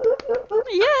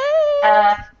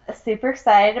 Yay! Super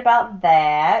excited about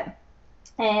that.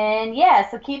 And yeah,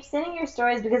 so keep sending your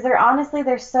stories because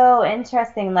they're so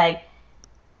interesting. Like,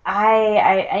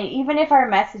 I even if our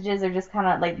messages are just kind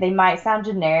of like, they might sound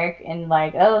generic and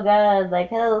like, oh God, like,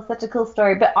 oh, such a cool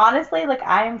story. But honestly, like,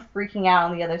 I am freaking out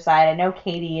on the other side. I know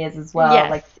Katie is as well. Yes,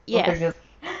 like, yes. They're just,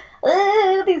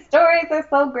 these stories are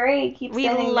so great. We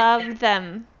love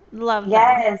them. Love them.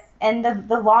 Yes, and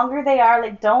the longer they are,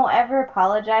 like, don't ever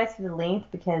apologize for the length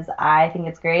because I think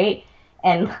it's great.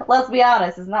 And let's be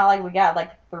honest, it's not like we got like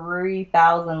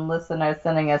 3,000 listeners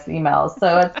sending us emails,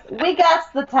 so we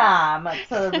got the time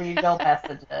to read your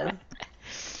messages.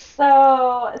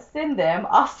 So send them.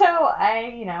 Also,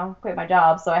 I quit my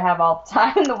job, so I have all the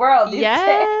time in the world these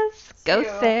days. Go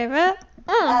Sarah.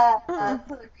 To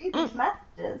read these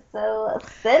messages. So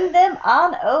send them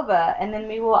on over, and then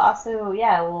we will also,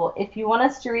 if you want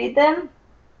us to read them,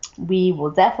 we will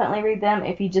definitely read them.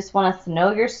 If you just want us to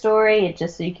know your story,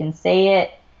 just so you can say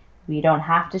it, we don't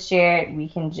have to share it. We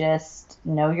can just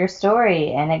know your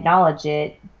story and acknowledge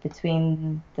it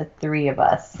between the 3 of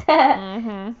us.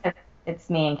 Mm-hmm. It's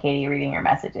me and Katie reading your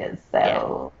messages.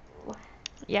 So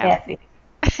yeah.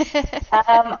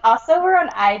 Also, we're on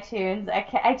iTunes.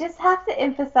 I just have to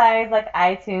emphasize, like,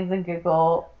 iTunes and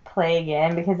Google Play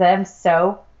again because I'm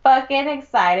so fucking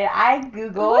excited. I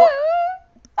Google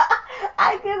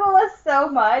us so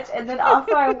much, and then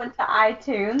also I went to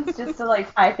iTunes just to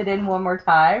like type it in one more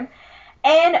time.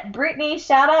 And Brittany,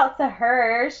 shout out to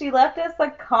her. She left us a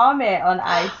comment on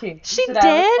iTunes. She did?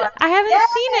 I haven't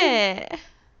seen it.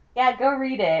 Yeah, go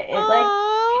read it.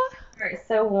 It's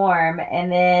so warm.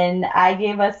 And then I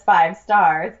gave us 5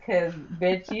 stars because,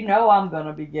 bitch, I'm going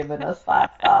to be giving us 5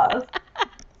 stars.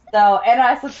 So, and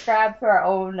I subscribed to our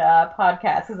own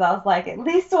podcast because I was like, at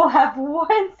least we'll have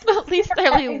one At least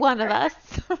there'll be one of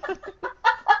subscriber. us.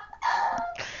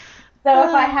 So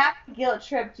if I have guilt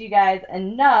tripped you guys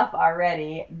enough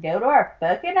already, go to our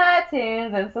fucking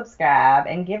iTunes and subscribe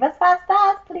and give us 5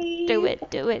 stars, Do please. it,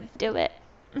 do it, do it.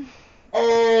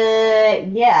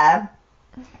 Yeah.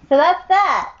 So that's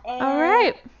that. All And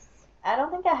right. I don't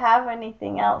think I have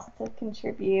anything else to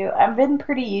contribute. I've been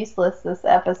pretty useless this You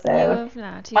episode. have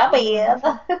not. My You've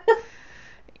bad.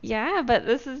 Yeah, but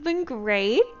this has been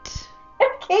great.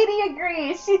 Katie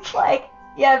agrees. She's like,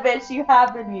 yeah, bitch, you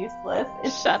have been useless.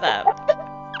 Shut up.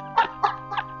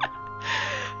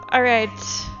 All right.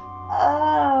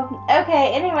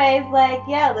 Okay, anyways, like,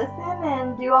 yeah, listen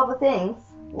and do all the things.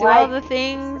 Do all the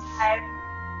things.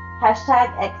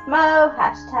 Hashtag XMO,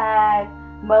 hashtag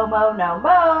Momo no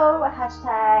Mo,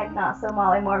 hashtag Not So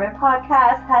Molly Mormon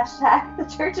Podcast, hashtag The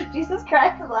Church of Jesus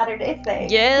Christ of Latter-day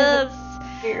Saints. Yes.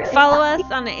 Really Follow happy.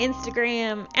 us on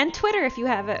Instagram and Twitter if you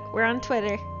have it. We're on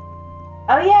Twitter.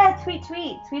 Oh yeah, tweet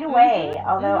away.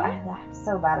 Although I'm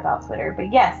so bad about Twitter,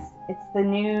 but yes, it's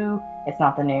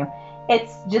not the new.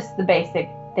 It's just the basic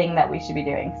thing that we should be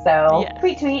doing. So Yes.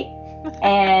 tweet,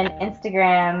 and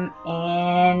Instagram,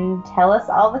 and tell us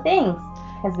all the things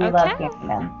because we love Okay. hearing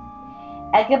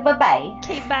them. Okay, bye-bye.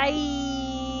 Okay, bye.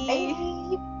 Bye.